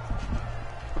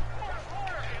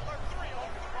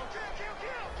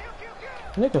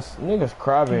 Niggas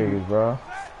crybabies, bro.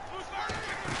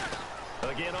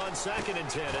 Again on second and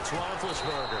 10, it's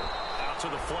Roethlisberger. Out to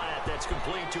the flat, that's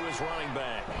complete to his running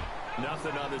back.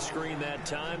 Nothing on the screen that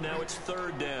time, now it's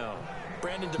third down.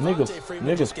 Brandon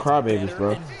Niggas crybabies,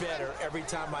 bro. And better every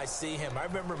time I see him. I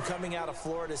remember him coming out of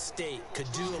Florida State,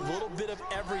 could do a little bit of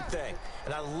everything,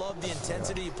 and I love the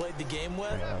intensity he played the game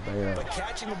with. Yeah. But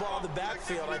catching the ball in the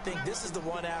backfield, I think this is the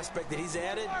one aspect that he's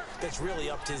added that's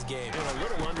really upped his game. And a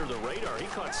little under the radar, he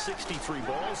caught 63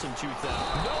 balls in 2000.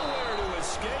 Nowhere to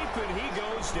escape, and he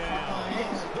goes down.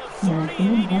 The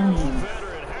 38-year-old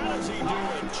veteran had does he do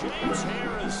it? James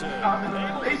Harrison able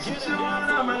to get it down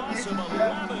for a loss of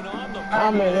 11 on the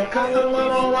I'm in the corner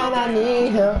when I need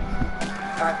help.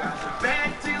 I got some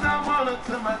bad things I want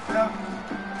to myself.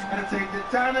 And take the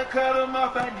time to cut them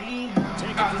off, I need help.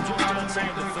 I don't want to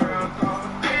make the girl go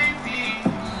crazy.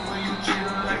 When you treat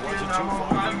her like you're number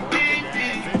one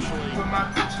baby. Put my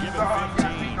bitches on,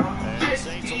 got me on the jet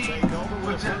ski.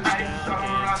 Put your ice on,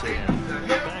 I'll take you to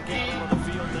help me.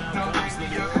 No, baby,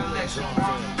 your collection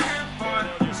won't stand for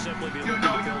it. You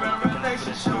know you're in a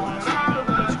relationship with all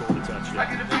of us. I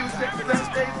get a few seconds that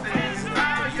they say it's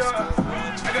all yours.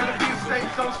 I got a few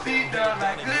seconds on speed down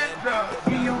like good drugs.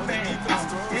 In your bag,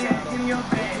 yeah, in your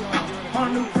bag.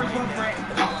 On new first one brand.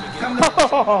 Come to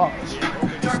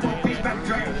Turbo bitch back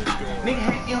drag. Nigga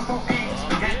had info ass.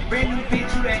 Got brand new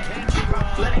bitch you that.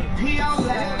 He all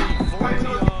loud. Why you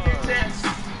get that?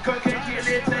 Cause can't get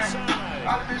lit time.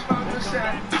 All the bitch fuck with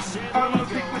shine. All the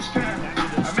pick with strap.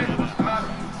 I met him with a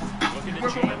we're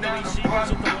going down the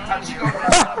bottom. I chill around.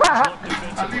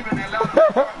 I leave in that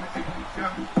loud.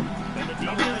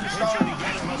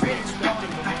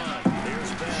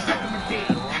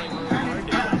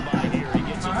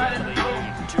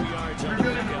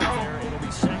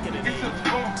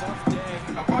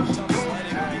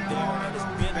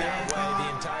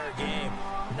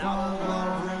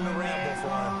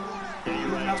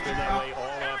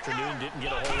 Didn't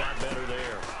get a whole lot better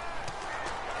there.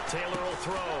 Taylor will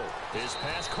throw. His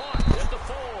pass caught at the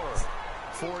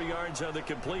 4. 4 yards on the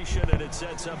completion, and it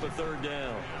sets up a 3rd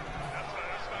down.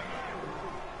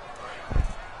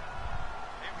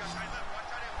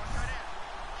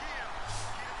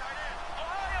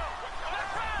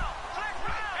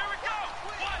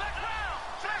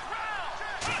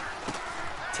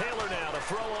 Taylor now to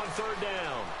throw on 3rd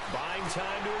down. Buying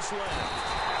time to his left.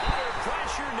 Under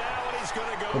pressure now, and he's going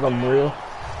to go down.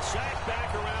 Sacked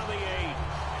back around the 8.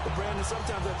 But Brandon,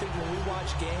 sometimes I think when we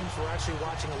watch games, we're actually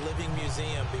watching a living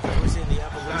museum because we're seeing the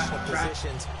evolution of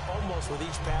positions almost with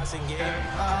each passing game.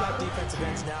 How about defensive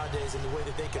ends nowadays and the way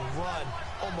that they can run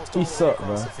almost all the way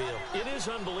across the field? It is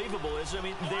unbelievable. I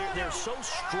mean, they're so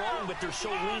strong, but they're so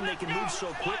lean. They can move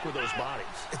so quick with those bodies.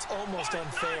 It's almost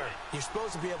unfair. You're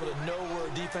supposed to be able to know where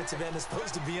a defensive end is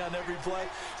supposed to be on every play.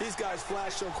 These guys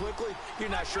flash so quickly,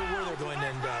 you're not sure where they're going to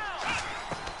end up.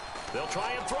 They'll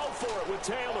try and throw for it with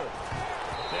Taylor.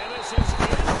 And this is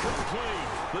incomplete.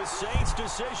 The Saints'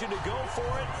 decision to go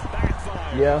for it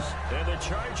backfires. Yeah. And the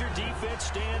Charger defense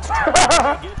stands tall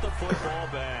to get the football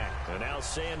back. And now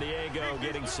San Diego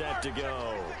getting set to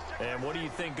go. And what do you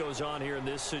think goes on here in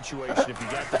this situation? If you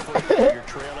got the football, you're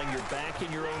trailing, you're back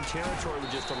in your own territory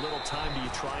with just a little time. Do you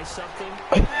try something?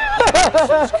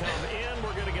 This come in.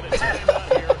 We're going to get a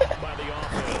timeout here by the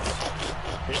offense.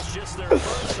 It's just their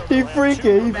first. He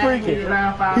freaking.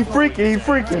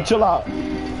 Chill out.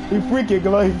 He freaking,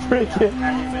 come on, he freaking.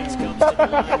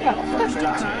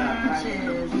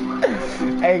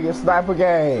 Hey, good sniper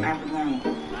game.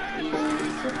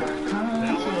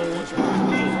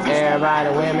 Everybody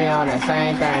with me on the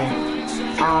same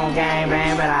thing. On game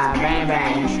bang, but I bang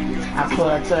bang. I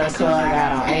put to the club,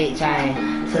 got on 8 chain.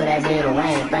 To that little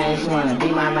rain thing, she wanna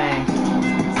be my man.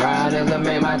 Riders that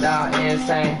make my dog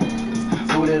insane.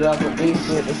 Boot it up with each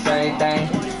shit, the same thing.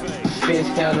 Fish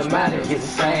count the matter, get the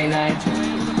same name.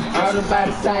 All about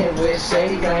the same with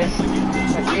shady games.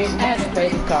 A bitch at the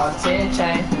face cost 10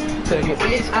 chain. Took a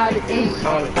bitch out to eat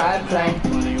on the private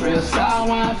plane. Real star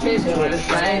wine fishing with the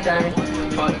same thing.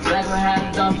 Fuck the flex behind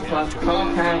the dump, fuck the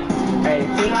cocaine. Hey,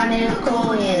 think my nigga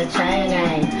cool in the chain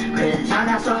gang. Cause the time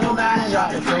I saw nobody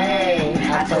drop the plane.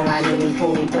 I told my nigga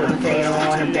fool, put the potato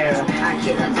on the barrel. I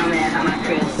kick her dumbass on my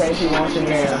crib, say she wants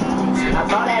Chanel. I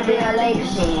bought that real lady,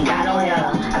 she ain't got no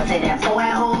hair. I said that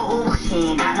 4-at hole, ooh, she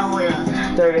ain't got no will.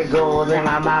 30 goals in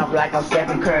my mouth like I'm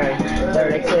Stephen Curry.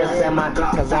 30 clips in my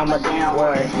cup cause I'm a damn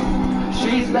worry.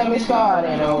 Streets let me start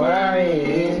in a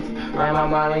worry. Ran my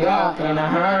money off in a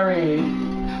hurry.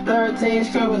 13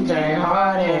 strippers, Jane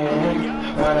Harden.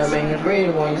 Wanna make you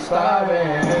breathe when you're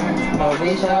starving. All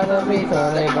these shots up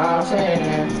because they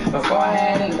bouncing. Before I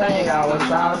had this thing, I was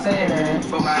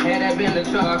saucing. But my head had been the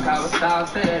truck, I was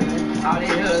saucing. All these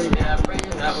hoods, yeah, I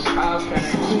breathe, I was coughing.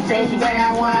 She said she better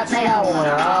not want to pay, I want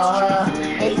her all her.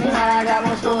 18 I got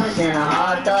more stores than a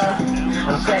hot dog.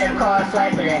 I'm credit card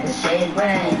swiping at the shade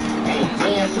brain.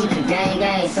 18 sushi,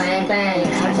 gang, same thing.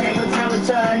 I take a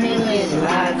temperature, nigga, it's a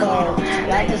lot of cold.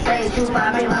 Like the state trooper,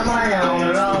 I make my money on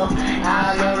the road.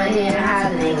 I remember hearing how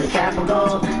the niggas trap for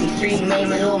gold. These streets made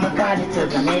me lose my conscience,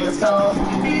 took a nigga's soul.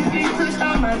 These beats took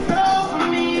all my soul from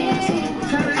me.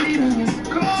 Try to leave me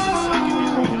go.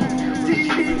 These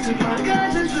beats took my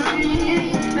conscience from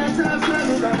me. That's how I'm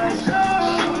talking about my show.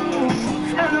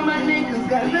 I know my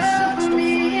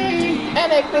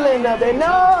they feeling up, they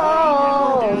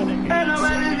know. Ain't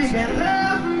nobody can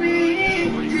love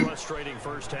me. Frustrating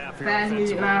first half here. Fast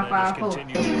music 954.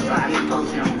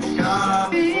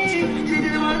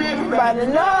 Everybody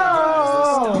know.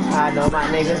 I know my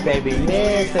niggas, baby,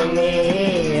 missing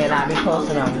me, and I be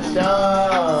posting on the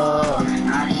show.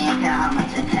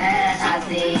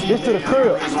 This to the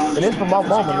crib, and this for my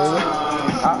mama,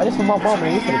 nigga. This for my mama,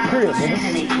 and this for the crib,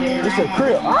 nigga. This for the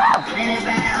crib.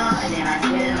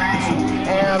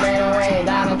 And I ran away,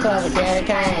 down the cover, candy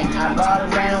cane. I bought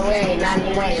it, ran away, now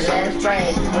you ain't let it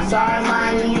spray. I'm sorry,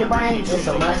 mom, you need a brain, it's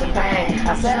so much of pain. I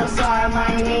said I'm sorry,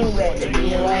 mom, you need to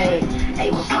be away.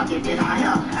 Hey, well, fuck it, this on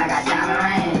help, I got diamond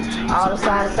rain. All the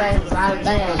signs say, sign of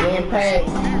things, getting paid.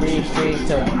 These streets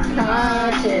to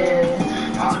conscious.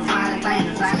 All the signs of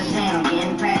things, sign of things,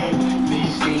 getting paid.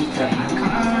 These streets to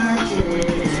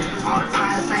conscious. All the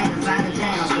signs of things, sign of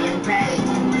things, getting paid.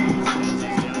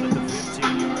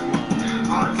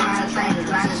 All the signs of things,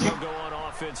 sign of things. Go on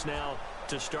offense now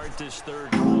to start this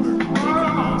third quarter. They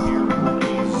come out here with a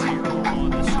 0 on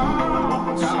the score. What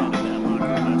was said in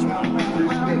that locker room?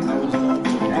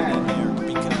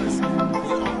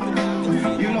 That's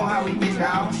why you know how we get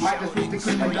down. Might just switch the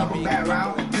clip and double back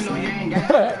round. You know you ain't got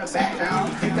to back down.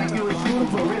 You think you a shooter,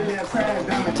 but really a crash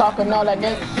down. Talking all that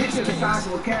game. This is the size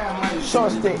of a camera.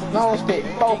 Short stick, long stick,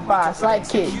 4-5, side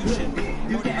kick.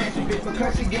 You can ask your bitch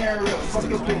because she getting real. Fuck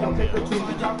your bitch, don't pick her too.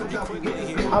 You drop the double,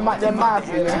 get the I'm out there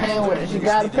mafia, hang with it, she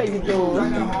gotta pay you dude.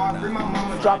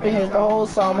 Dropping hits the whole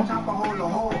summer.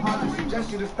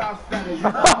 Just you to stop spending. You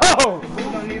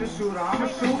don't need a shooter, I'm a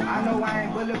shoot. I know I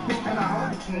ain't bulletproof, and I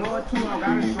hope that you know it too. I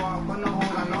gotta show up for no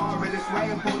hold, I know I'm really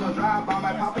swaying. Pull no drive by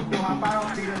my papa do. I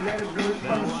don't see the letters, do it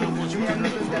from the shoot. You hear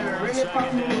niggas that are really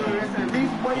fucking with the rest and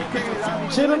reach boy, you crazy.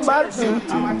 Chillin' by the suit.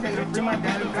 I might take it free, my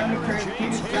daddy got me crazy.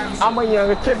 I'm a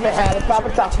younger trippin' addict, Papa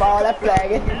talk for all that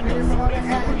flagging.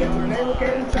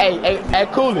 Hey,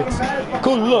 Cooley,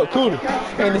 look, Cooley.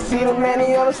 And to see the man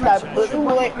in the sniper, put the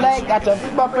boy flag, got your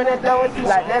bump in that door,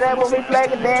 like that will be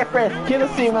flagging, dead friend. Killer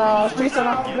semen on the streets and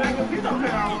all.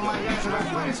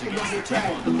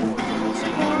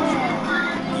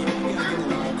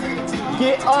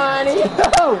 Get on it,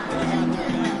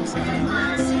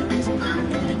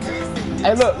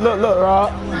 Hey, look,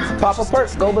 Rob. Pop a perk,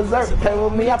 go berserk. Play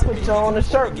with me, I put you on the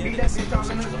shirt. You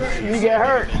get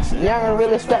hurt. Young and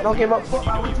really stack, don't give up.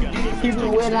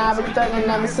 People when I've been thugging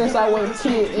ever since I was a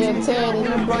kid. In 10, and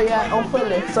you blow you out on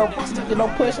fully. So, you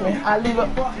don't push me. I leave a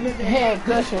head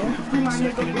gushing.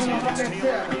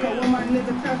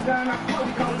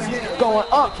 Going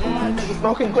up.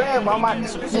 Smoking grab on my,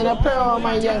 in a pair on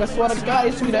my younger. Swear to God,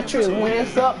 you see that trick. When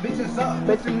it's up,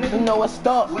 bitch, you know what's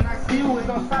up.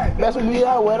 Best when we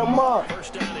out with them up.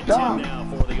 Dog.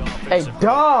 Hey,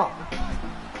 dog.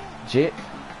 Jit.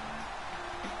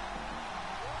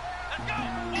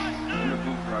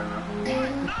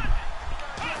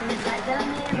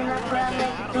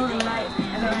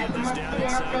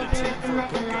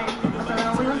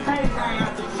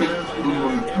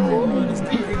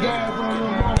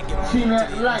 She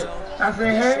not light. I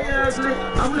say, hey, Ashley,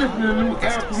 I'm listening to new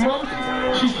air promotion.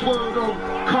 She swerved over,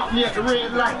 caught me at the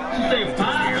red light. She say,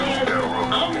 bye,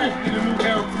 I'm listening to new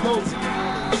air promotion.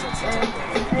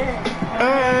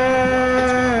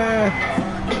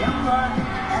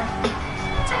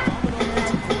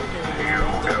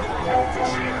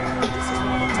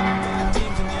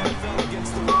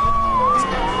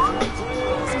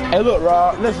 Hey, look,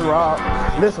 Rob. Listen,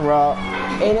 Rob.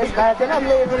 In this life that I'm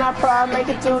living, I probably make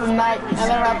it through the night. And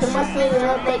I'm rapping my city,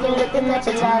 I'm thinking, looking at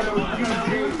your life.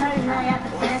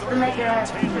 To make it right.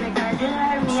 When they try to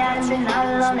hurt me, I done been all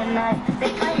alone at night. They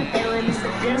claim to stay with me,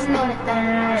 but didn't know that thing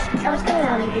right. I was still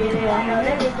on to get it, I know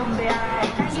that it's gonna be alright.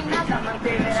 Can't get knocked out my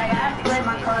favorite, I got to play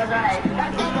my cards right.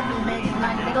 Gotta take up these bitches,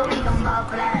 like a nigga, we gon' ball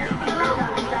for that. You know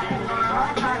I'm inside,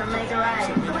 I'm trying to make it right.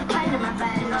 So it's tight in my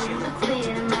bag, you know you can see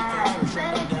it in my eyes.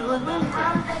 Said that you was really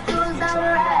proud, that you was down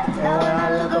the ride. Now when I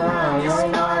look around, you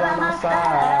ain't know it on my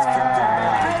side.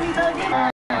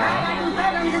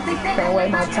 Can't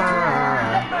wait my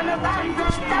time.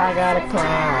 I gotta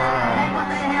climb.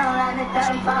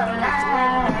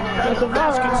 Just a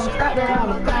brother, I'm stuck there on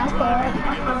the platform.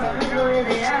 I'm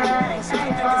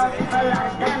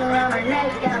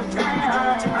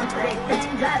sick,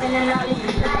 driving in all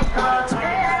these black cars. I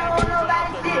don't want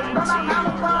nobody sick, but my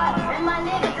mama fought. And my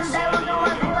niggas, cause they was the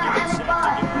ones who were having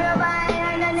fought. Remember, I ain't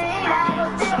heard nothing to eat, I go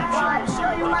still fought.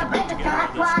 Show you my bank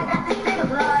account, why I got the single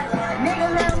blood. Nigga,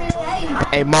 let me hate.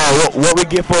 Hey, Ma, what we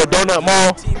get for a donut,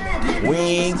 Ma?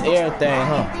 Wings, everything,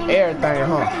 huh? Everything,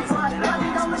 huh?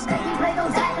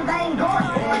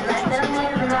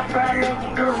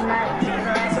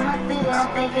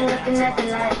 ain't looking at the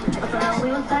light. So we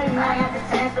was fighting, I had the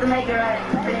chance to make it right.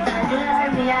 But if I didn't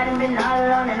hurt me, I done been all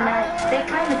alone at night. They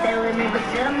claim to stay with me, but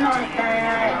still I'm on the thing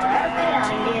right. Every day I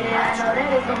get it, I know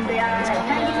that it's gonna be alright.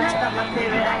 Can't get nothing off my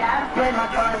spirit, I gotta play my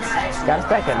cards right. Gotta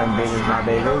stack at them bitches, my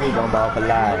baby. We gon' ball for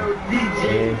life.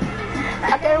 Yeah.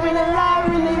 I can't really lie,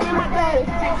 really in my day.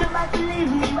 Think about to leave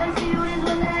me, but see you is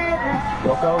when it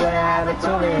Woke up when I had a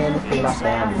tune in to feed my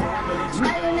family.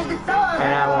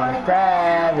 And I wanna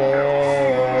grab it.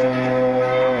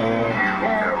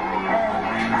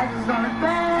 I just wanna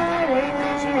grab it.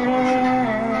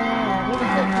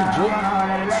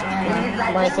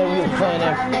 Somebody said we was playing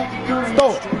that. Go!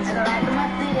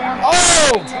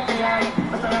 Oh!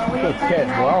 Good catch,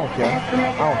 bro. I don't care.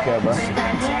 I don't care, bro.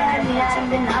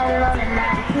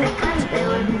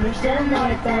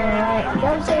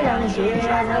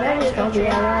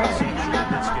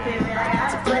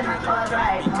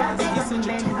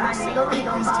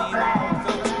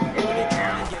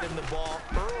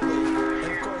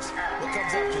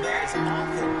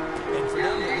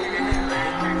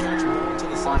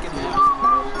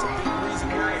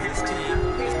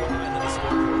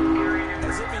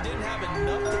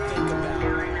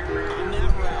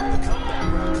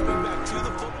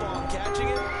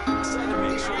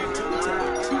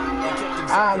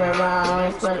 I remember I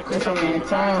always played this so many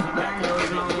times.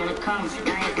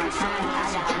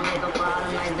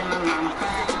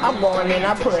 I'm going in,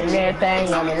 I putting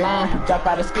everything on the line. Drop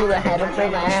out of school, I had to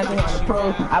figure out how to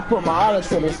prove. I put my all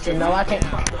into this, you know I can't.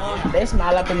 They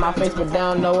smile up in my face, but they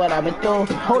don't know what I've been through.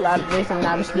 Whole lot of this, and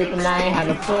I've been sleeping, I ain't had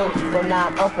no food. But now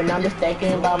I'm open, I'm just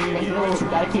thinking about my moves.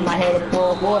 Gotta keep my head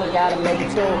above water, gotta make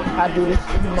it through. I do this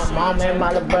with my mama and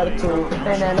my little brother too.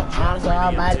 And then I'm so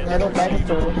I might little baby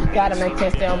too. Gotta make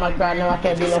sense, stay on my grind, no I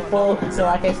can't be no fool. So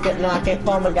I can't step, no I can't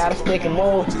fall, but gotta stick and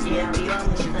move.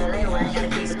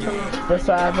 That's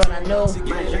why what I know.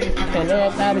 And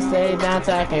everybody say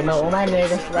downtown, I came up with my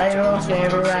niggas. Right on,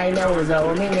 everybody know it's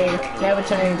over me, niggas. Never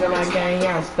change in my gang,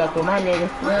 yeah, I'm stuck with my niggas.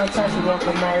 Real touch, you want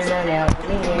for money, none out with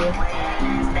me, niggas.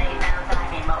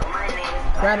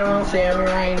 Right on,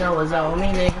 everybody know it's over me,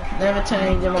 niggas. Never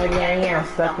change in my gang, yeah, I'm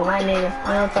stuck with my niggas.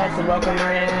 Real touch, you want for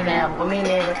money, none out with me,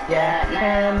 niggas. Yeah,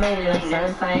 and I made it,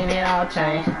 certain thing, it all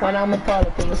changed. When I'm in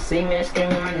public, people see me and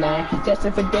screaming my name. Just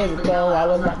a few days ago, I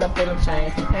was locked up in a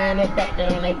chain. And they back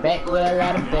there and they back with a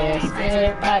lot of fans.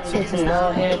 Everybody chasing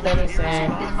love, everything they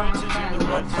saying.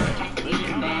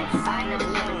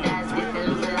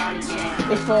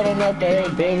 It's for the note that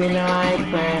ain't big, you know I ain't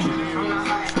playing.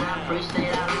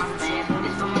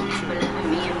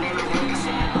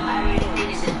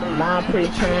 I'm pretty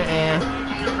trying.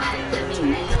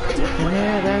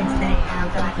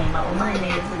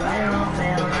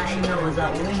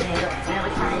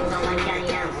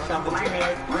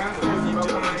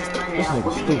 This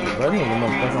nigga stupid, bro. This nigga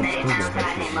motherfucker, I'm stupid as that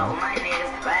shit, man.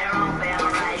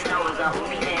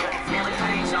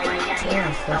 Yeah,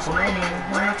 stuff with my nigga.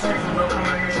 When I first spoke on my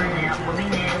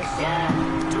nigga, yeah.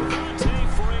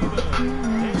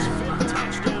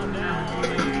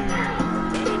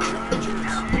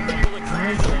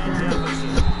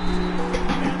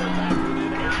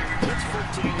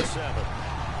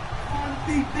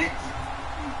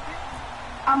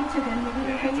 I'ma take a nigga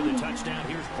to Haiti. For the touchdown,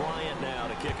 here's Bryant now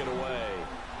to kick it away.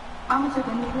 I'ma take a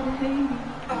nigga to Haiti.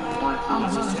 I'm a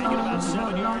rolling stone, about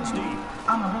 7 yards deep.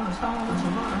 I'm a rolling stone, what you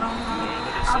rolling on?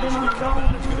 I've been on the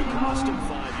road, It's going to cost him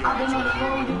 5 yards. I've been on the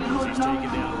road, you been holding on.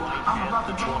 I'm about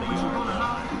to roll, what you rolling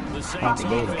on? Watch the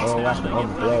game, oh, watch the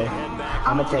overplay.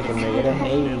 I'ma take a nigga to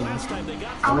Haiti.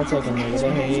 I'ma take a nigga to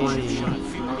Haiti.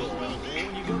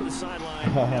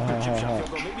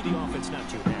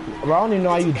 Bro, I don't even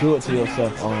know how you do it to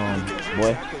yourself,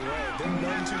 boy.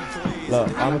 Look,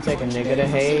 I'ma take a nigga to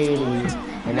Haiti,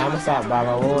 and I'ma stop by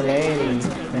my old lady,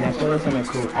 and that feeling's in the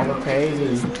coupe, I go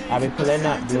crazy. I be pulling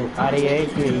up blue, out the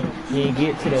A3, you ain't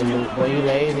get to the loop, boy, you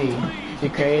lazy. She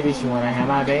crazy, she wanna have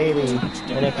my baby.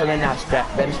 And they pulling out strap,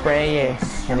 then spray it.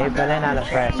 And they pulling out a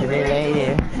fresh, and they lay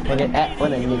it. And they act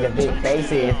when a nigga big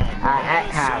faces. I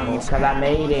act high, cause I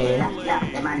made it.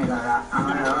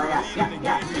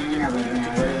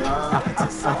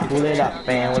 I pull it up,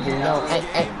 man, what you know?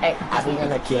 Hey, I be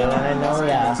gonna kill and I know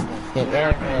ya. Think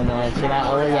everything, and she like,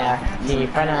 oh yeah. She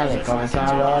finally going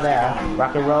some roll there.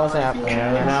 Rock and roll samp, and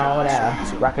you know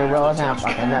that. Rock and roll samp,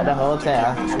 rocking at the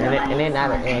hotel. And it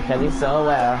not in, cause he's so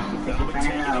well.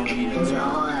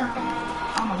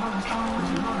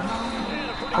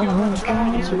 I'm a rolling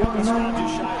stone, what you rolling on?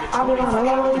 I'll be on the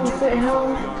road, you sitting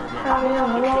home. I'll be on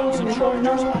the road, you rolling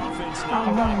on.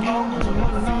 I'm running home, what you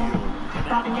rolling on?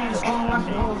 Rocking on the phone,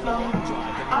 watching the whole flow.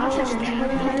 I'ma take a nigga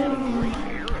to Haiti.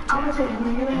 I'ma take a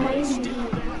nigga to Haiti.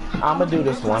 I'ma do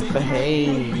this one for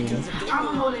Haiti.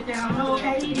 I'ma hold it down, no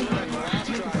Haiti. Up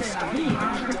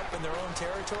in their own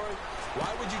territory. Why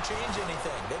would you change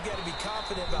anything? They've got to be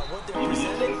confident about what they're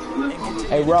presenting and continue.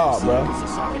 Hey Rob, bro.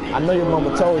 I know your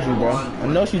mama told you, bro. I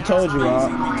know she told you, Rob.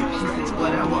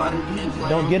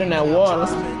 Don't get in that water.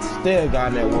 Still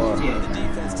got in that water.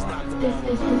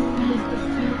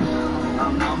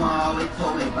 Mama always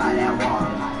told me about that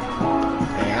water.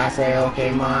 And I say,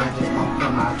 okay, mom, just don't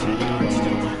put my feet in.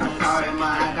 I'm sorry, mom,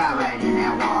 I got right in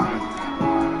that water.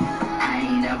 I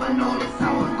ain't never noticed I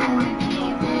was going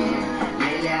deep in.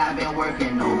 Lately, I've been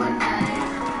working overnight.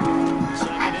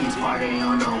 I keep partying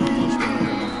on the weekend.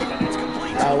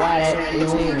 Why that you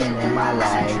leaving in my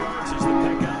life?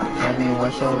 Tell me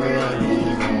what's your real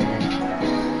reason.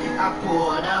 I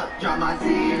pulled up, dropped my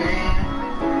ceiling.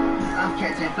 I'm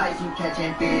catching flights, you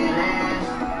catching feelings.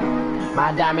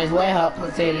 My diamonds way up,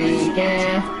 pussy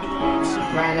leaking.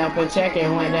 Ran up and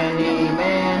checking when they're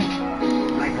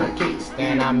leaving. Like a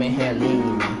kickstand, I'm in here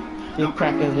leaning. You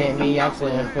crackers let me out so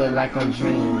I feel like I'm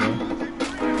dreaming.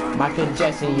 Michael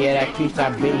Jackson, yeah, that keeps I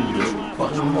beat.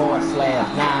 Fuck them more slabs,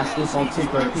 now I sleep on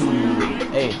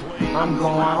Tempur-Pedic. Hey, I'm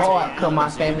going hard cause my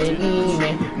family need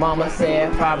me. Mama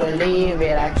said if I believe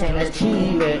it, I can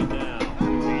achieve it.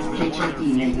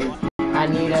 I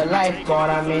need a lifeguard,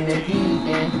 I'm in the deep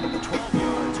end.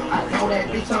 I know that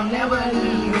bitch I'm never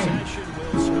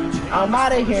leaving. I'm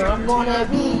out of here, I'm gonna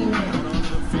be.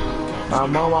 My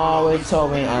mama always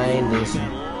told me I ain't listen.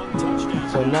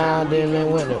 So now I'm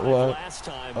dealing with it. What?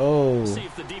 Oh. See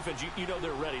if the defense, you know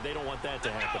they're ready. They don't want that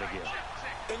to happen again.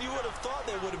 And you would have thought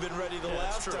they would have been ready the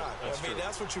last time. I mean,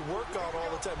 that's what you work on all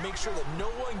the time. Make sure that no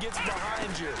one gets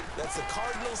behind you. That's the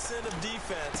cardinal sin of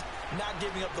defense, not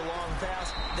giving up the long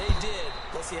pass. They did.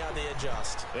 Let's see how they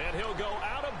adjust. And he'll go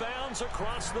out of bounds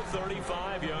across the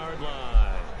 35-yard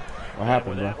line. What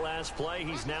happened, with bro? that last play,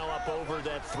 he's now up over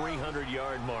that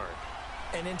 300-yard mark.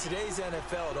 And in today's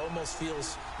NFL, it almost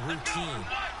feels routine.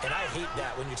 And I hate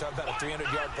that when you talk about a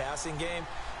 300-yard passing game.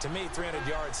 To me, 300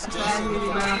 yards still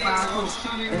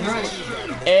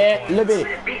Eh, little bit.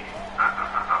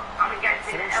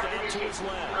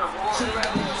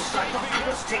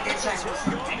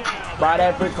 Buy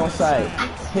that brick on site.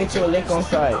 Hit your lick on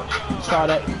site. Try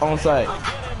that on site.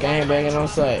 Gang banging on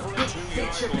site.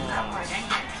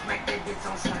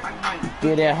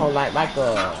 Get that whole like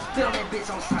Michael.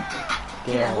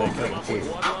 Get that whole thing.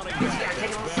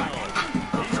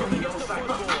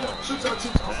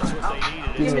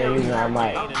 Give me a reason I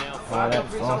might. Buy that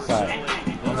on site.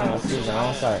 I'm not a season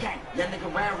on site.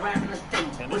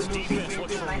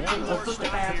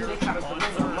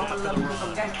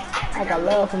 I got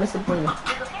love for Mr. Bruno.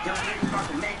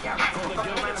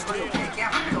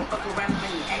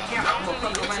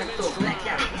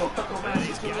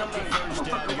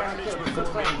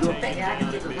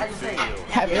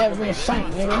 Have you ever been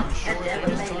shanked, nigga?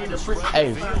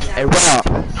 Hey, Rob,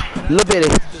 little bit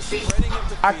of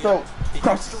I throw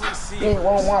cross. You ain't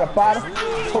want a bottle?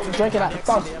 Hope you drink it out the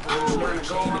faucet.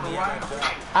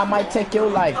 I might take your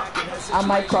life. I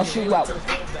might cross you out.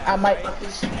 I might.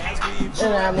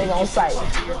 And I'm nigga on site.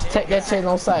 Take that chase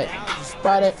on site.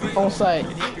 Buy that on site.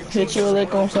 Hit you a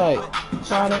lick on site.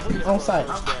 Try it on site.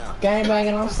 Gang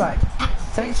banging on site.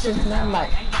 Take shit from that mic.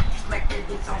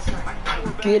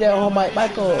 Get that home mic,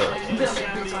 Michael.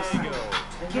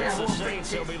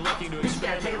 They'll be looking to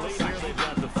expand their lead here. They've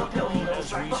got the football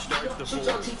as we start the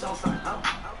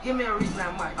fourth. Give me a reason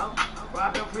I might.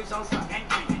 Rob your preach on site.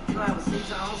 You gonna have a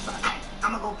season on site.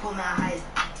 I'ma go pull my height.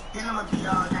 Then I'ma beat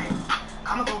all night.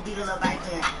 I'ma go beat a little back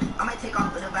then. I might take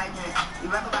off with a back then. You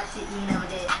rap about shit you never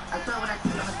did. I swear when I see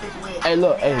you, I'ma spit you with. Hey,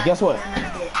 look, hey, guess what?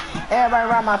 Everybody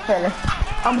around my fella.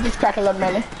 I'ma just crack a little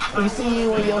melon. If you see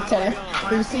you when you're telling.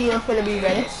 If you see you finna be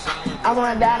ready. I'm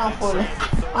gonna die on fully.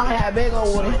 I'm gonna have a big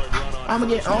old woody. I'm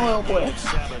gonna get on with it.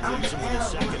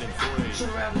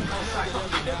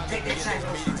 Take that chain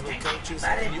on sight.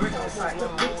 Buy that brick on sight.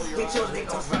 Get your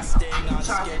lick on sight.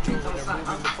 Charge the streets on sight.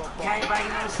 Gang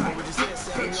banging on sight.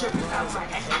 Hit tripping out sight.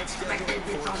 Smack that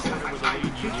bitch on sight.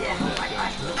 Beat that hoe like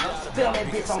ice. Spill that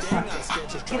bitch on sight.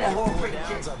 Get that whole freak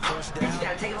shit. Bitch, you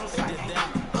gotta take it on sight.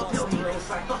 Uphill he on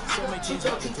sight. Shoot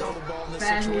your teeth on.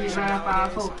 Fast movie,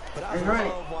 9-5-4. Let's run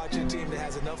it. Watching a team that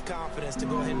has enough confidence to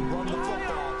go ahead and run the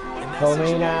football. Hold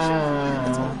me now.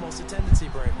 It's almost a tendency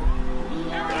breaker. One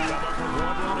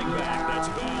running back, that's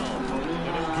Bell. And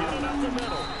he'll get it up the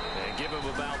middle. And give him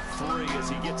about 3 as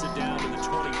he gets it down to the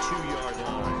 22-yard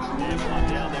line. And brought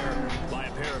down there by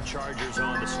a pair of Chargers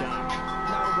on the stop.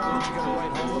 Not a that you're going to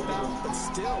write home about, but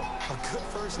still, a good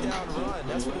first down run.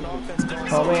 That's what an offense calls.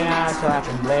 Coming out so I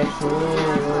can bless you.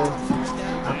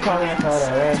 I'm coming for the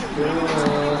rescue.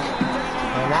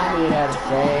 And I need her to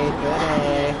say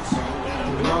today.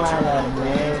 You know I love to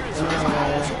make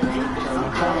today.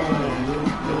 I'm coming to you.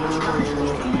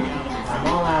 I'm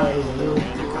on my way to you.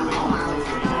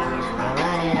 I'm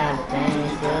running out of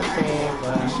things to say,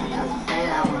 but I say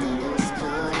I want to do it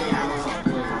good. I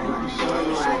want to show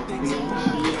you I appreciate it.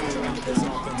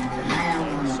 I am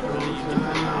going to do it good.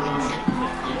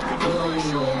 I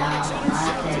do it out.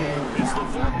 I say,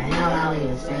 I know how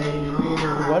you say you.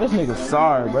 Bro, this nigga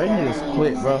sorry, bro. This nigga's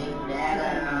quit, bro.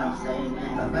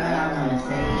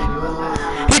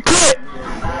 He quit!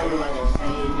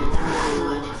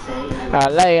 I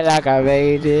lay it like I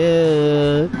made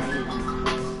you.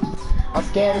 I'm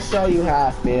scared to show you how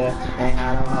I feel. Ain't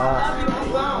got no heart.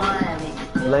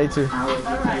 Later.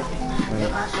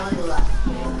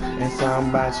 And something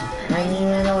about you. Ain't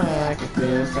even know how I can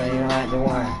feel. Say you like the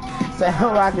one. Say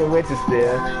I'm rocking with you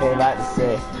still. Ain't like to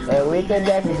say. Hey, we can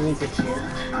definitely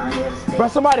chill. Bro,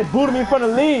 somebody booted me from the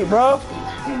league, bro.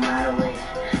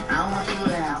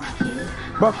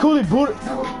 Bro, Cooley booted.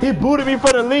 He booted me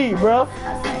from the league, bro.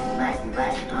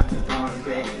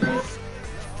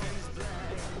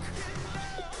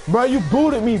 Bro, you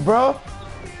booted me, bro.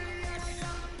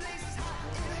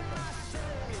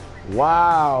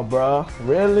 Wow, bro.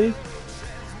 Really?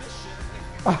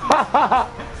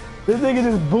 This nigga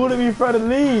just booted me from the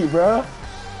league, bro.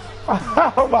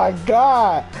 Oh my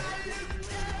god.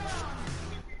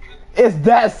 Is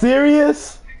that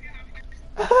serious?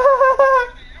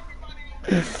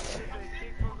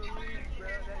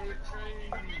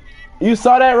 You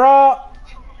saw that, Rob?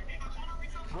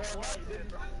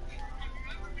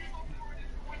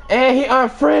 And he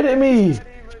unfriended me.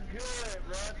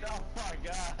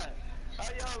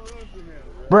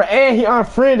 Bro, and he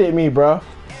unfriended me, bro.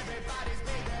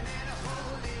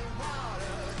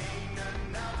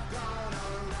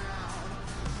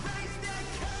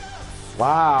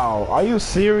 Wow, are you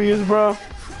serious, bro?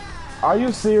 Are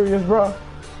you serious, bro?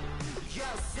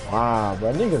 Wow,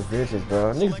 bro, niggas bitches,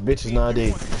 bro. Niggas bitches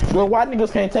nowadays. Bro, why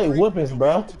niggas can't take whoopings,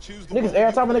 bro? Niggas,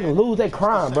 every time a nigga lose, they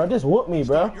crying, bro. Just whoop me,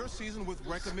 bro.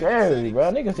 Scary,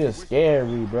 bro. Niggas just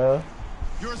scary, bro.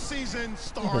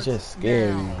 Niggas just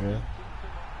scary, bro.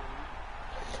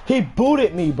 He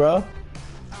booted me, bro.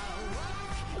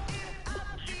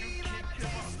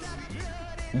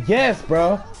 Yes,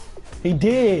 bro. He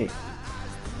did.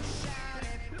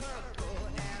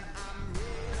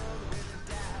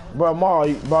 Bro, Mar,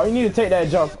 bro, you need to take that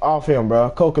jump off him, bro.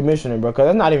 Co-commissioner, bro, because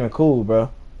that's not even cool, bro.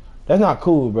 That's not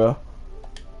cool, bro.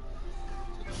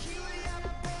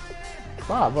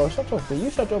 Wow, bro, shut your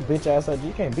bitch ass up.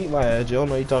 You can't beat my ass. You don't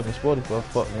know you talking sporty for a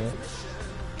fuck, man.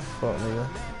 Fuck, nigga.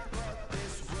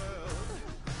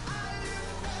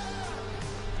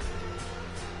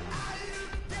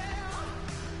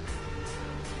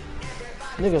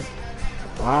 Niggas,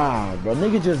 wow, bro,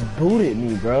 nigga just booted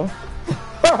me, bro.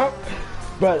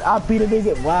 Bro, I beat a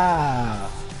nigga, wow.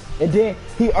 And then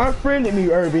he unfriended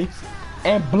me, Irby,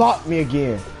 and blocked me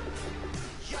again.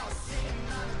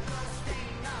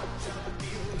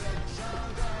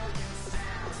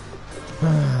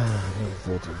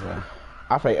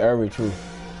 I play Irby too.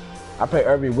 I play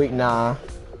Irby week 9.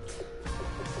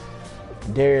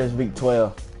 Darius week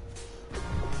 12.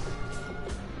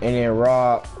 And then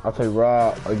Rob, I play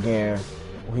Rob again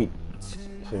week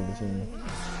 17.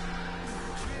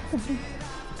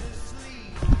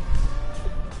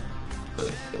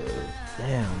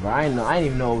 Damn, bro, I didn't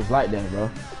even know it was like that, bro.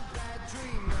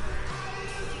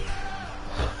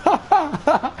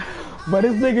 But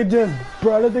this nigga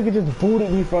just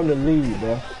booted me from the league,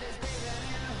 bro.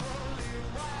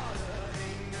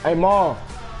 Hey, Mom.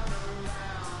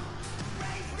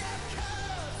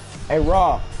 Hey,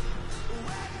 Rob.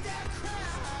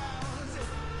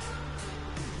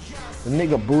 The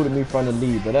nigga booted me from the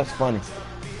league, but that's funny.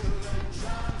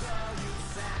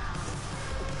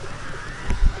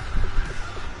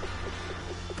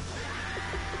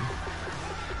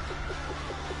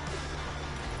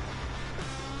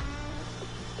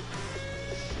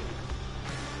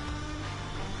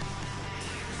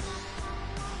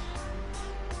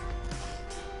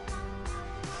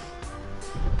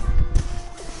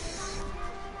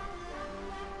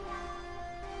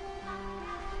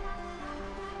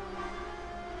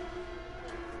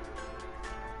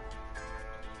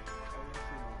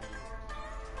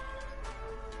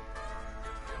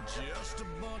 Just a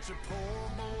bunch of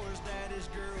poor boys, daddy's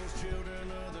girls,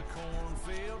 children of the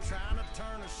cornfield, trying to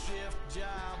turn a shift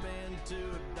job into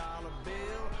a dollar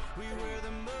bill. We wear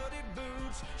the muddy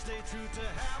boots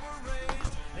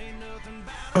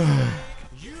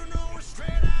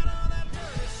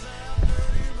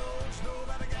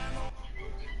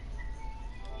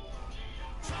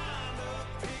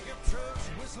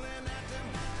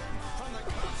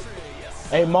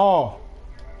Hey, Maul.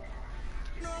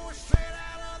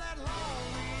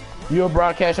 You'll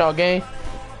broadcast y'all game?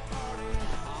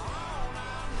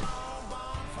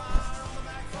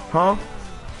 Huh?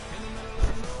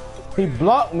 He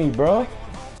blocked me, bro.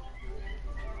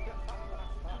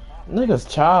 Niggas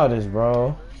childish,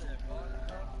 bro.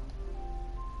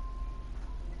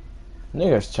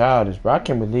 Niggas childish, bro. I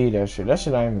can't believe that shit. That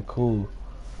shit not even cool.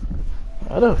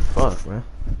 What the fuck, man?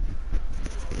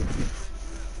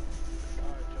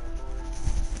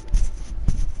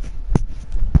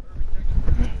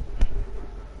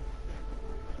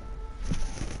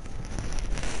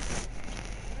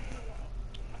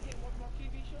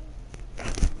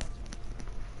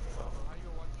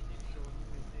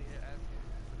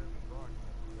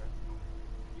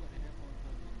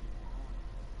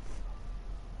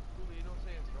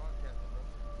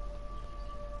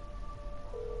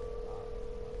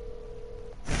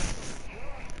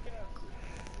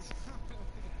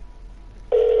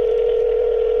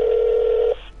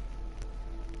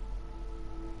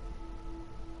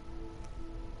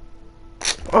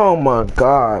 Oh my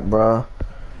god, bro.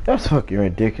 That's fucking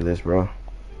ridiculous, bro.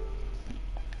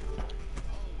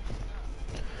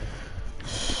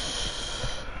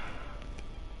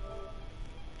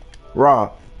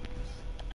 Raw.